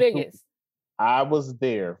the biggest. I was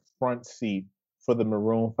there, front seat, for the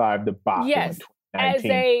Maroon 5 debacle in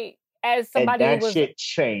 2019. As somebody and who was... shit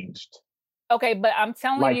changed. Okay, but I'm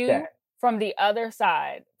telling you, from the other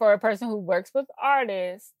side, for a person who works with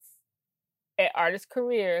artists, at artist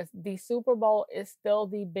careers, the Super Bowl is still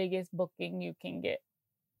the biggest booking you can get.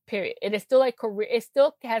 Period. It is still a career. It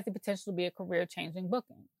still has the potential to be a career-changing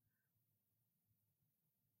booking.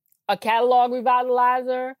 A catalog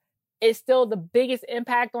revitalizer is still the biggest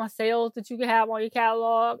impact on sales that you can have on your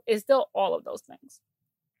catalog. It's still all of those things.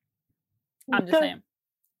 I'm just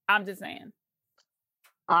saying.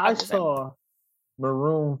 I saw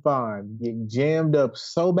Maroon 5 get jammed up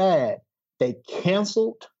so bad they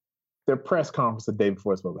canceled their press conference the day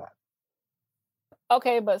before it's supposed to happen.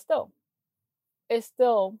 Okay, but still, it's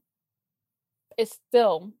still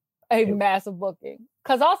a massive booking.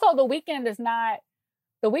 Because also The Weeknd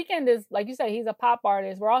is, like you said, he's a pop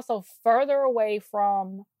artist. We're also further away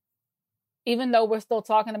from, even though we're still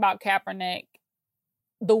talking about Kaepernick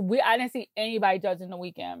I didn't see anybody judging The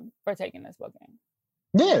Weeknd for taking this booking.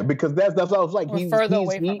 Yeah, because that's what I was like. He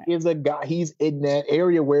is a guy. He's in that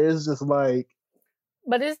area where it's just like.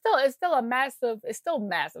 But it's still a massive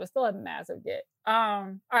get.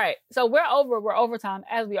 All right. So we're overtime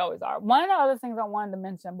as we always are. One of the other things I wanted to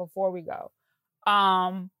mention before we go,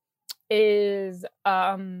 is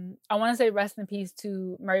I want to say rest in peace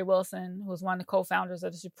to Mary Wilson, who was one of the co-founders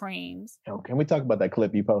of the Supremes. Oh, can we talk about that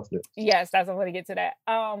clip you posted? Yes, I'm going to get to that.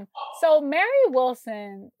 So Mary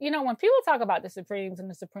Wilson, when people talk about the Supremes and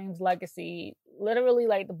the Supremes legacy, literally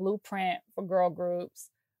like the blueprint for girl groups.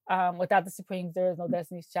 Without the Supremes, there is no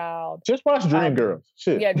Destiny's Child. Just watch Dreamgirls.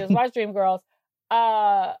 Shit. Yeah, just watch Dreamgirls.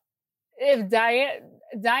 If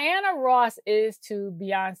Diana Ross is to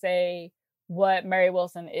Beyonce what Mary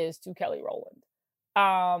Wilson is to Kelly Rowland.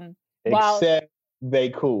 Except they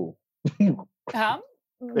cool. Right.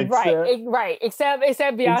 Except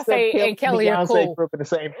Beyonce and Kelly are cool. Grew up in the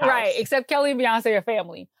same house. Right. Except Kelly and Beyonce are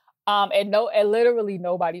family. And literally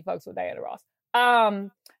nobody fucks with Diana Ross.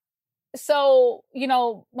 So,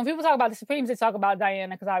 when people talk about the Supremes, they talk about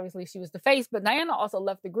Diana because obviously she was the face, but Diana also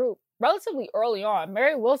left the group relatively early on.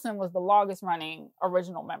 Mary Wilson was the longest running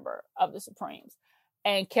original member of the Supremes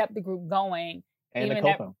and kept the group going. And the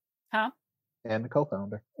co-founder. And the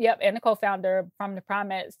co-founder. Yep, and the co-founder from the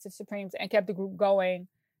Primates to Supremes and kept the group going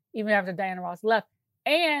even after Diana Ross left.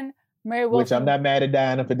 And Mary Wilson... Which I'm not mad at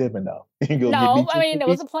Diana for different though. No, I mean, it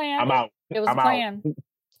was a plan. I'm out. It was a plan.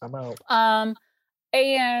 I'm out.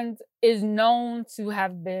 And is known to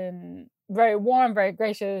have been very warm, very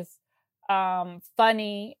gracious,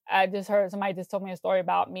 funny. I just heard somebody just told me a story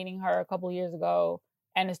about meeting her a couple of years ago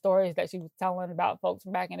and the stories that she was telling about folks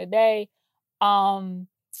from back in the day.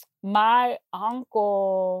 My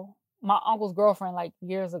uncle's girlfriend, like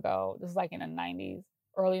years ago, this is like in the 90s,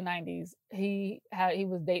 early 90s, he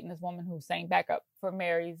was dating this woman who sang backup for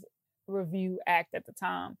Mary's review act at the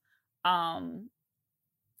time.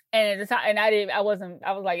 And at the time, I was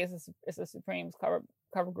like, it's a Supremes cover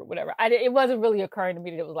group, whatever. It wasn't really occurring to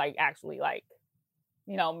me that it was like actually like,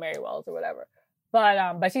 Mary Wells or whatever.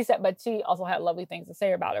 But she also had lovely things to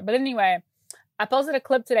say about her. But anyway, I posted a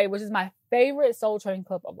clip today, which is my favorite Soul Train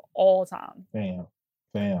clip of all time. Damn.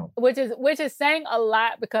 Which is saying a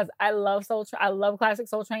lot because I love Soul Train. I love classic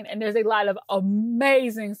Soul Train, and there's a lot of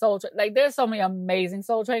amazing Soul Train. Like there's so many amazing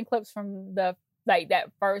Soul Train clips from that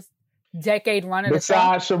first decade run of the show.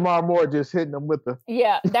 Besides Shamar Moore just hitting them with the...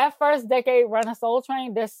 Yeah, that first decade run of Soul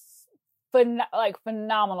Train, there's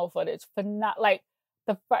phenomenal footage. And I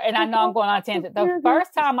know I'm going on a tangent. The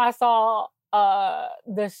first time I saw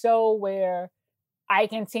the show where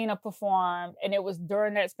Ike and Tina performed, and it was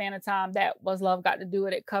during that span of time that Was Love Got to Do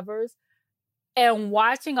It covers, and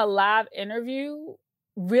watching a live interview,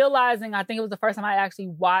 realizing I think it was the first time I actually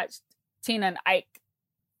watched Tina and Ike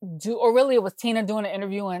or really it was Tina doing an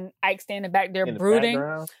interview and Ike standing back there brooding,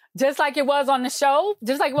 just like it was on the show,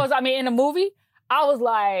 just like it was, in the movie. I was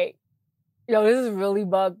like, yo, this is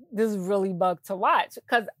really bug to watch,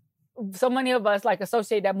 because so many of us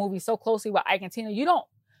associate that movie so closely with Ike and Tina.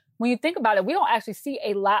 When you think about it, we don't actually see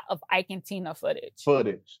a lot of Ike and Tina footage.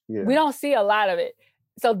 Yeah. We don't see a lot of it.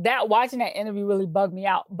 So watching that interview really bugged me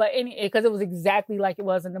out. But because it was exactly like it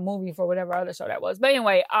was in the movie for whatever other show that was. But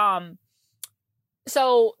anyway,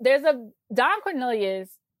 so there's Don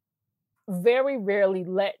Cornelius very rarely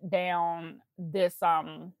let down this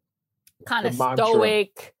kind of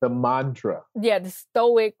stoic. The mantra. Yeah, the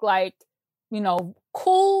stoic,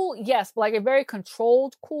 cool, yes, but a very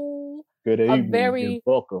controlled cool. Good evening. Very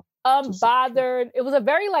welcome. Unbothered. It was a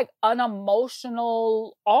very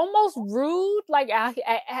unemotional, almost rude,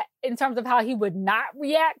 in terms of how he would not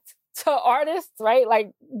react to artists, right?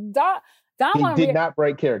 Don did not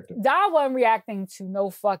break character. Don wasn't reacting to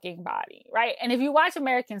no fucking body, right? And if you watch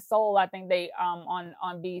American Soul, I think they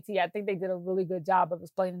on BET, I think they did a really good job of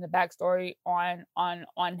explaining the backstory on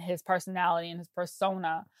his personality and his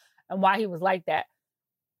persona and why he was like that.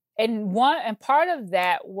 And part of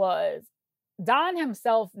that was Don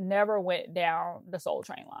himself never went down the Soul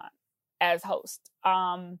Train line as host.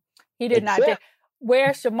 He did not.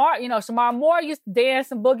 Where Shamar Moore used to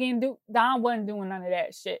dance and boogie and Don wasn't doing none of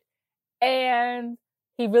that shit. And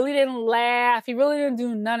he really didn't laugh. He really didn't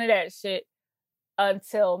do none of that shit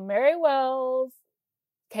until Mary Wells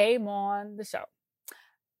came on the show.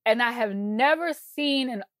 And I have never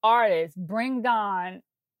seen an artist bring Don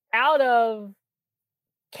out of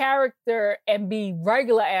character and be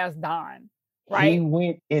regular ass Don, right? He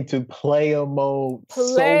went into player mode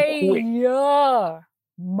so quick.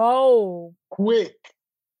 Mode. Quick.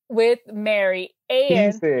 With Mary.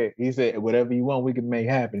 And he said, whatever you want, we can make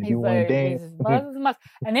happen. If you want to dance.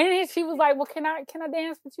 And then she was like, well, can I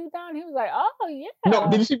dance with you, Don? He was like, oh, yeah. No,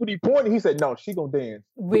 did you see what he pointed? He said, no, she gonna dance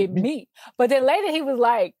with me. But then later he was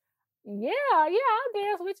like, yeah, I'll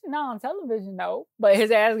dance with you. Not on television, though. But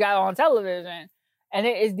his ass got on television. And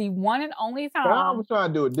it is the one and only time. But I was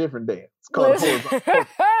trying to do a different dance.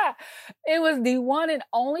 It was the one and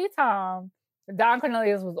only time Don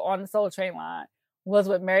Cornelius was on the Soul Train line was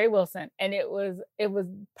with Mary Wilson. And it was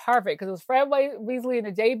perfect because it was Fred Weasley and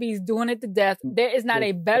the JBs doing it to death. There is not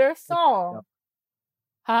a better song.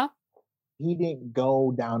 Huh? He didn't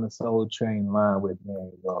go down the Soul Train line with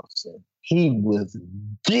Mary Wilson. He was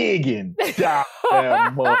digging down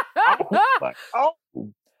that mother. I was like, oh.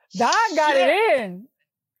 Don got it in.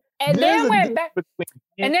 And then went back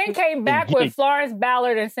and then came back with Florence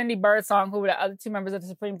Ballard and Cindy Birdsong, who were the other 2 members of the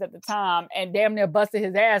Supremes at the time, and damn near busted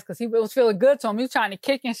his ass because he was feeling good to him. He was trying to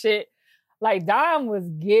kick and shit. Like Don was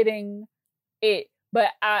getting it. But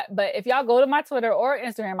if y'all go to my Twitter or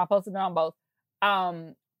Instagram, I posted it on both.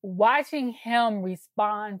 Watching him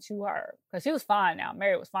respond to her, because she was fine now.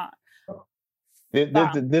 Mary was fine.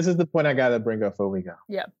 This is the point I gotta bring up before we go.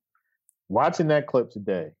 Yeah. Watching that clip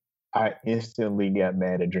today, I instantly got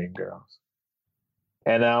mad at Dreamgirls.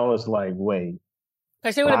 And I was like, wait.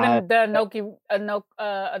 Because she would have been the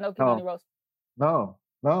Anoki Noni Rose. No,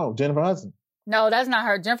 Jennifer Hudson. No, that's not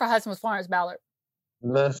her. Jennifer Hudson was Florence Ballard.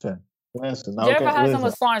 Listen. Jennifer Hudson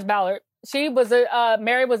was Florence Ballard. She was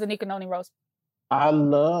Mary was Anika Noni Rose. I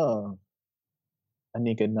love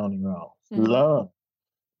Anika Noni Rose. Mm-hmm. Love.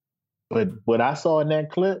 But what I saw in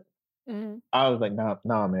that clip, mm-hmm. I was like,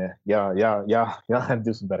 nah, man. Y'all have to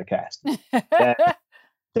do some better casting.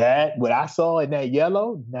 that what I saw in that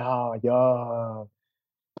yellow, y'all.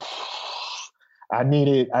 I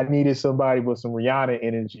needed somebody with some Rihanna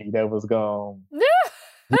energy that was gone.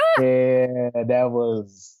 Yeah, that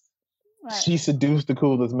was right. She seduced the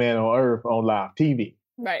coolest man on earth on live TV.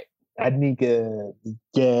 Right. Anika,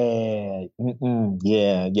 yeah,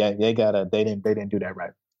 they didn't do that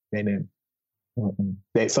right. They didn't.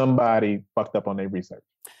 Somebody fucked up on their research.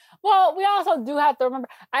 Well, we also do have to remember.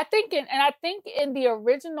 I think in the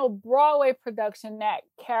original Broadway production, that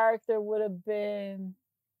character would have been.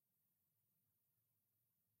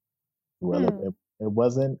 Well, it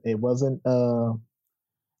wasn't. I'm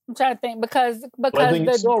trying to think because the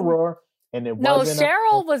Soror, and it wasn't.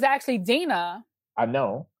 Cheryl was actually Dina. I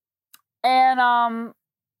know. And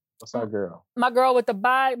what's our girl? My girl with the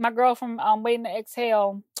body. My girl from Waiting to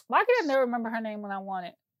Exhale. Why could I never remember her name when I want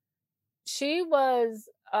it? She was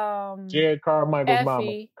Jared Carmichael's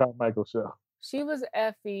mama. Carmichael show. She was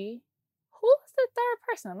Effie. Who was the third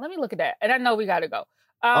person? Let me look at that. And I know we gotta go.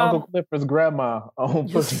 Uncle Clifford's grandma on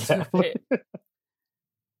Pussy.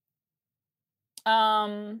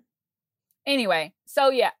 Anyway, so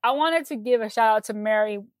yeah, I wanted to give a shout out to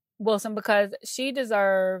Mary Wilson because she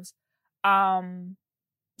deserves a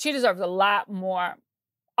lot more.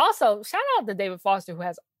 Also, shout out to David Foster, who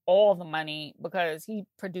has all the money because he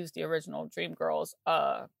produced the original Dreamgirls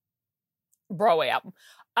Broadway album.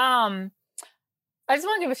 I just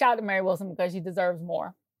want to give a shout out to Mary Wilson because she deserves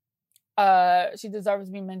more. She deserves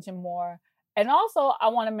to be mentioned more. And also, I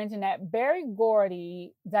want to mention that Berry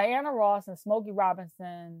Gordy, Diana Ross, and Smokey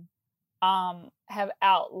Robinson have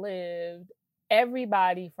outlived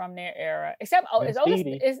everybody from their era, except from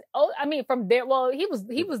there. Well, he was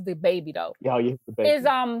the baby though. Yeah, he's the baby.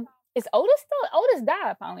 Is Otis still? Otis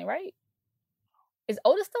died finally, right? Is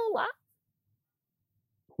Otis still alive?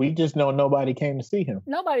 We just know nobody came to see him.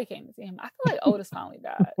 Nobody came to see him. I feel like Otis finally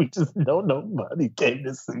died. We just know nobody came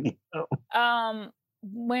to see him.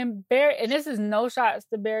 When Barry, and this is no shots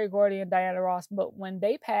to Berry Gordy and Diana Ross, but when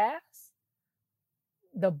they pass,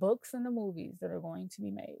 the books and the movies that are going to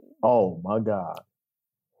be made. Oh my God.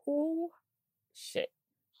 Who shit.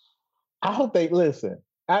 I hope they listen.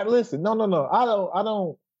 No. I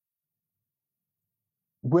don't.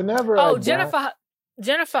 Whenever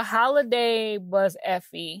Jennifer Holliday was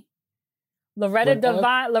Effie. Loretta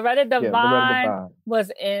Devine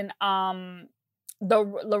was in the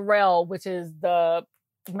Laurel, which is the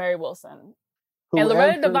Mary Wilson. And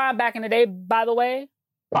Loretta Devine back in the day, by the way,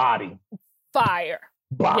 body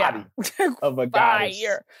of a goddess.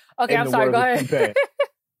 Fire. Okay, I'm sorry. Go ahead.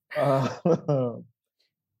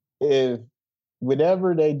 If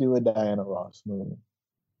whenever they do a Diana Ross movie,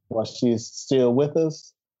 while she's still with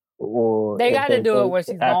us, or they got to do it when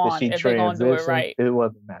she's gone. She if they're gonna do it right, it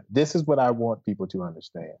wasn't matter. This is what I want people to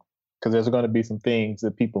understand, because there's going to be some things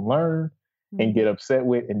that people learn and get upset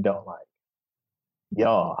with and don't like.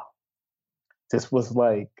 Y'all, this was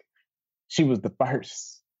like she was the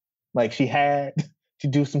first. Like she had to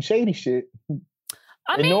do some shady shit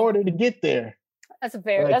in order to get there. That's a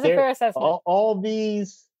fair assessment. All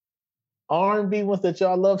these R&B ones that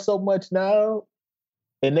y'all love so much now,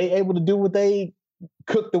 and they able to do what they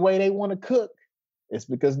cook the way they want to cook, it's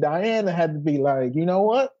because Diana had to be like, you know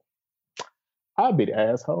what? I'll be the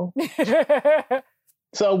asshole.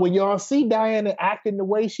 So when y'all see Diana acting the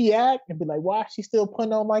way she act and be like, why is she still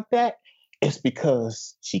putting on like that? It's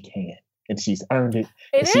because she can. And she's earned it.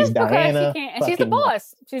 It is because Diana she can. And she's the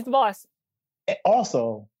boss. She's the boss. And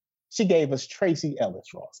also, she gave us Tracy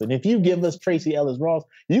Ellis Ross. And if you give us Tracy Ellis Ross,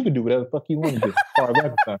 you can do whatever the fuck you want to do as far as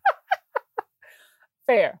I'm concerned.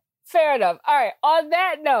 Fair enough. All right. On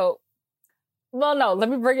that note, well, no, let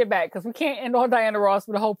me bring it back because we can't end on Diana Ross,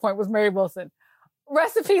 but the whole point was Mary Wilson.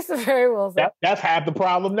 Rest in peace to Mary Wilson. That's half the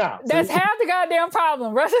problem now. That's half the goddamn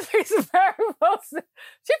problem. Rest in peace to Mary Wilson.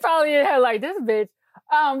 She probably in her like this bitch.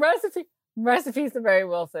 Rest in peace to Mary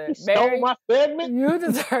Wilson. You stole my segment. You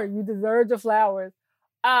deserve your flowers.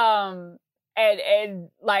 And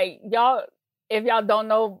like y'all, if y'all don't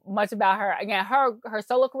know much about her, again, her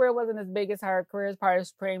solo career wasn't as big as her career as part of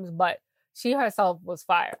Supremes, but she herself was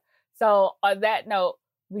fire. So on that note,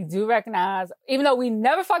 we do recognize, even though we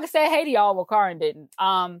never fucking said hey to y'all, well, Karan didn't.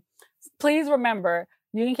 Please remember,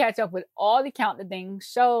 you can catch up with all the Count the Dings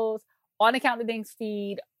shows on the Count the Dings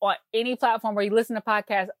feed on any platform where you listen to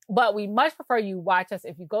podcasts. But we much prefer you watch us.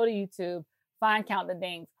 If you go to YouTube, find Count the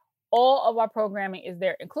Dings. All of our programming is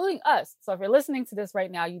there, including us. So if you're listening to this right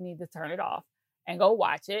now, you need to turn it off and go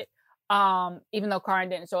watch it. Even though Karan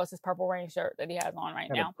didn't show us his Purple Rain shirt that he has on right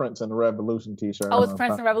now. Prince and the Revolution t-shirt. Oh, it's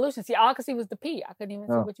Prince and Revolution. See, all I could see was the P. I couldn't even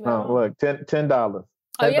see what you had on. Look, $10.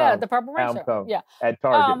 Oh yeah, the Purple Rain shirt. Cover. Yeah. At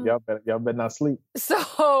Target. Y'all better not sleep.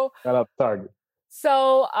 So shout out to Target.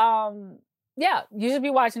 So yeah, you should be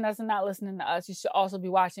watching us and not listening to us. You should also be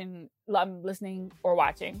listening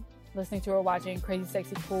to or watching Crazy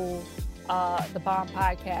Sexy Cool, the Bomb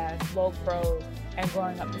Podcast, Vogue Bros, and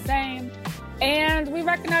Growing Up the Same. And we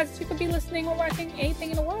recognize that you could be listening or watching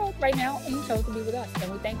anything in the world right now, and you chose to be with us.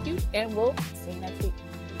 And we thank you, and we'll see you next week.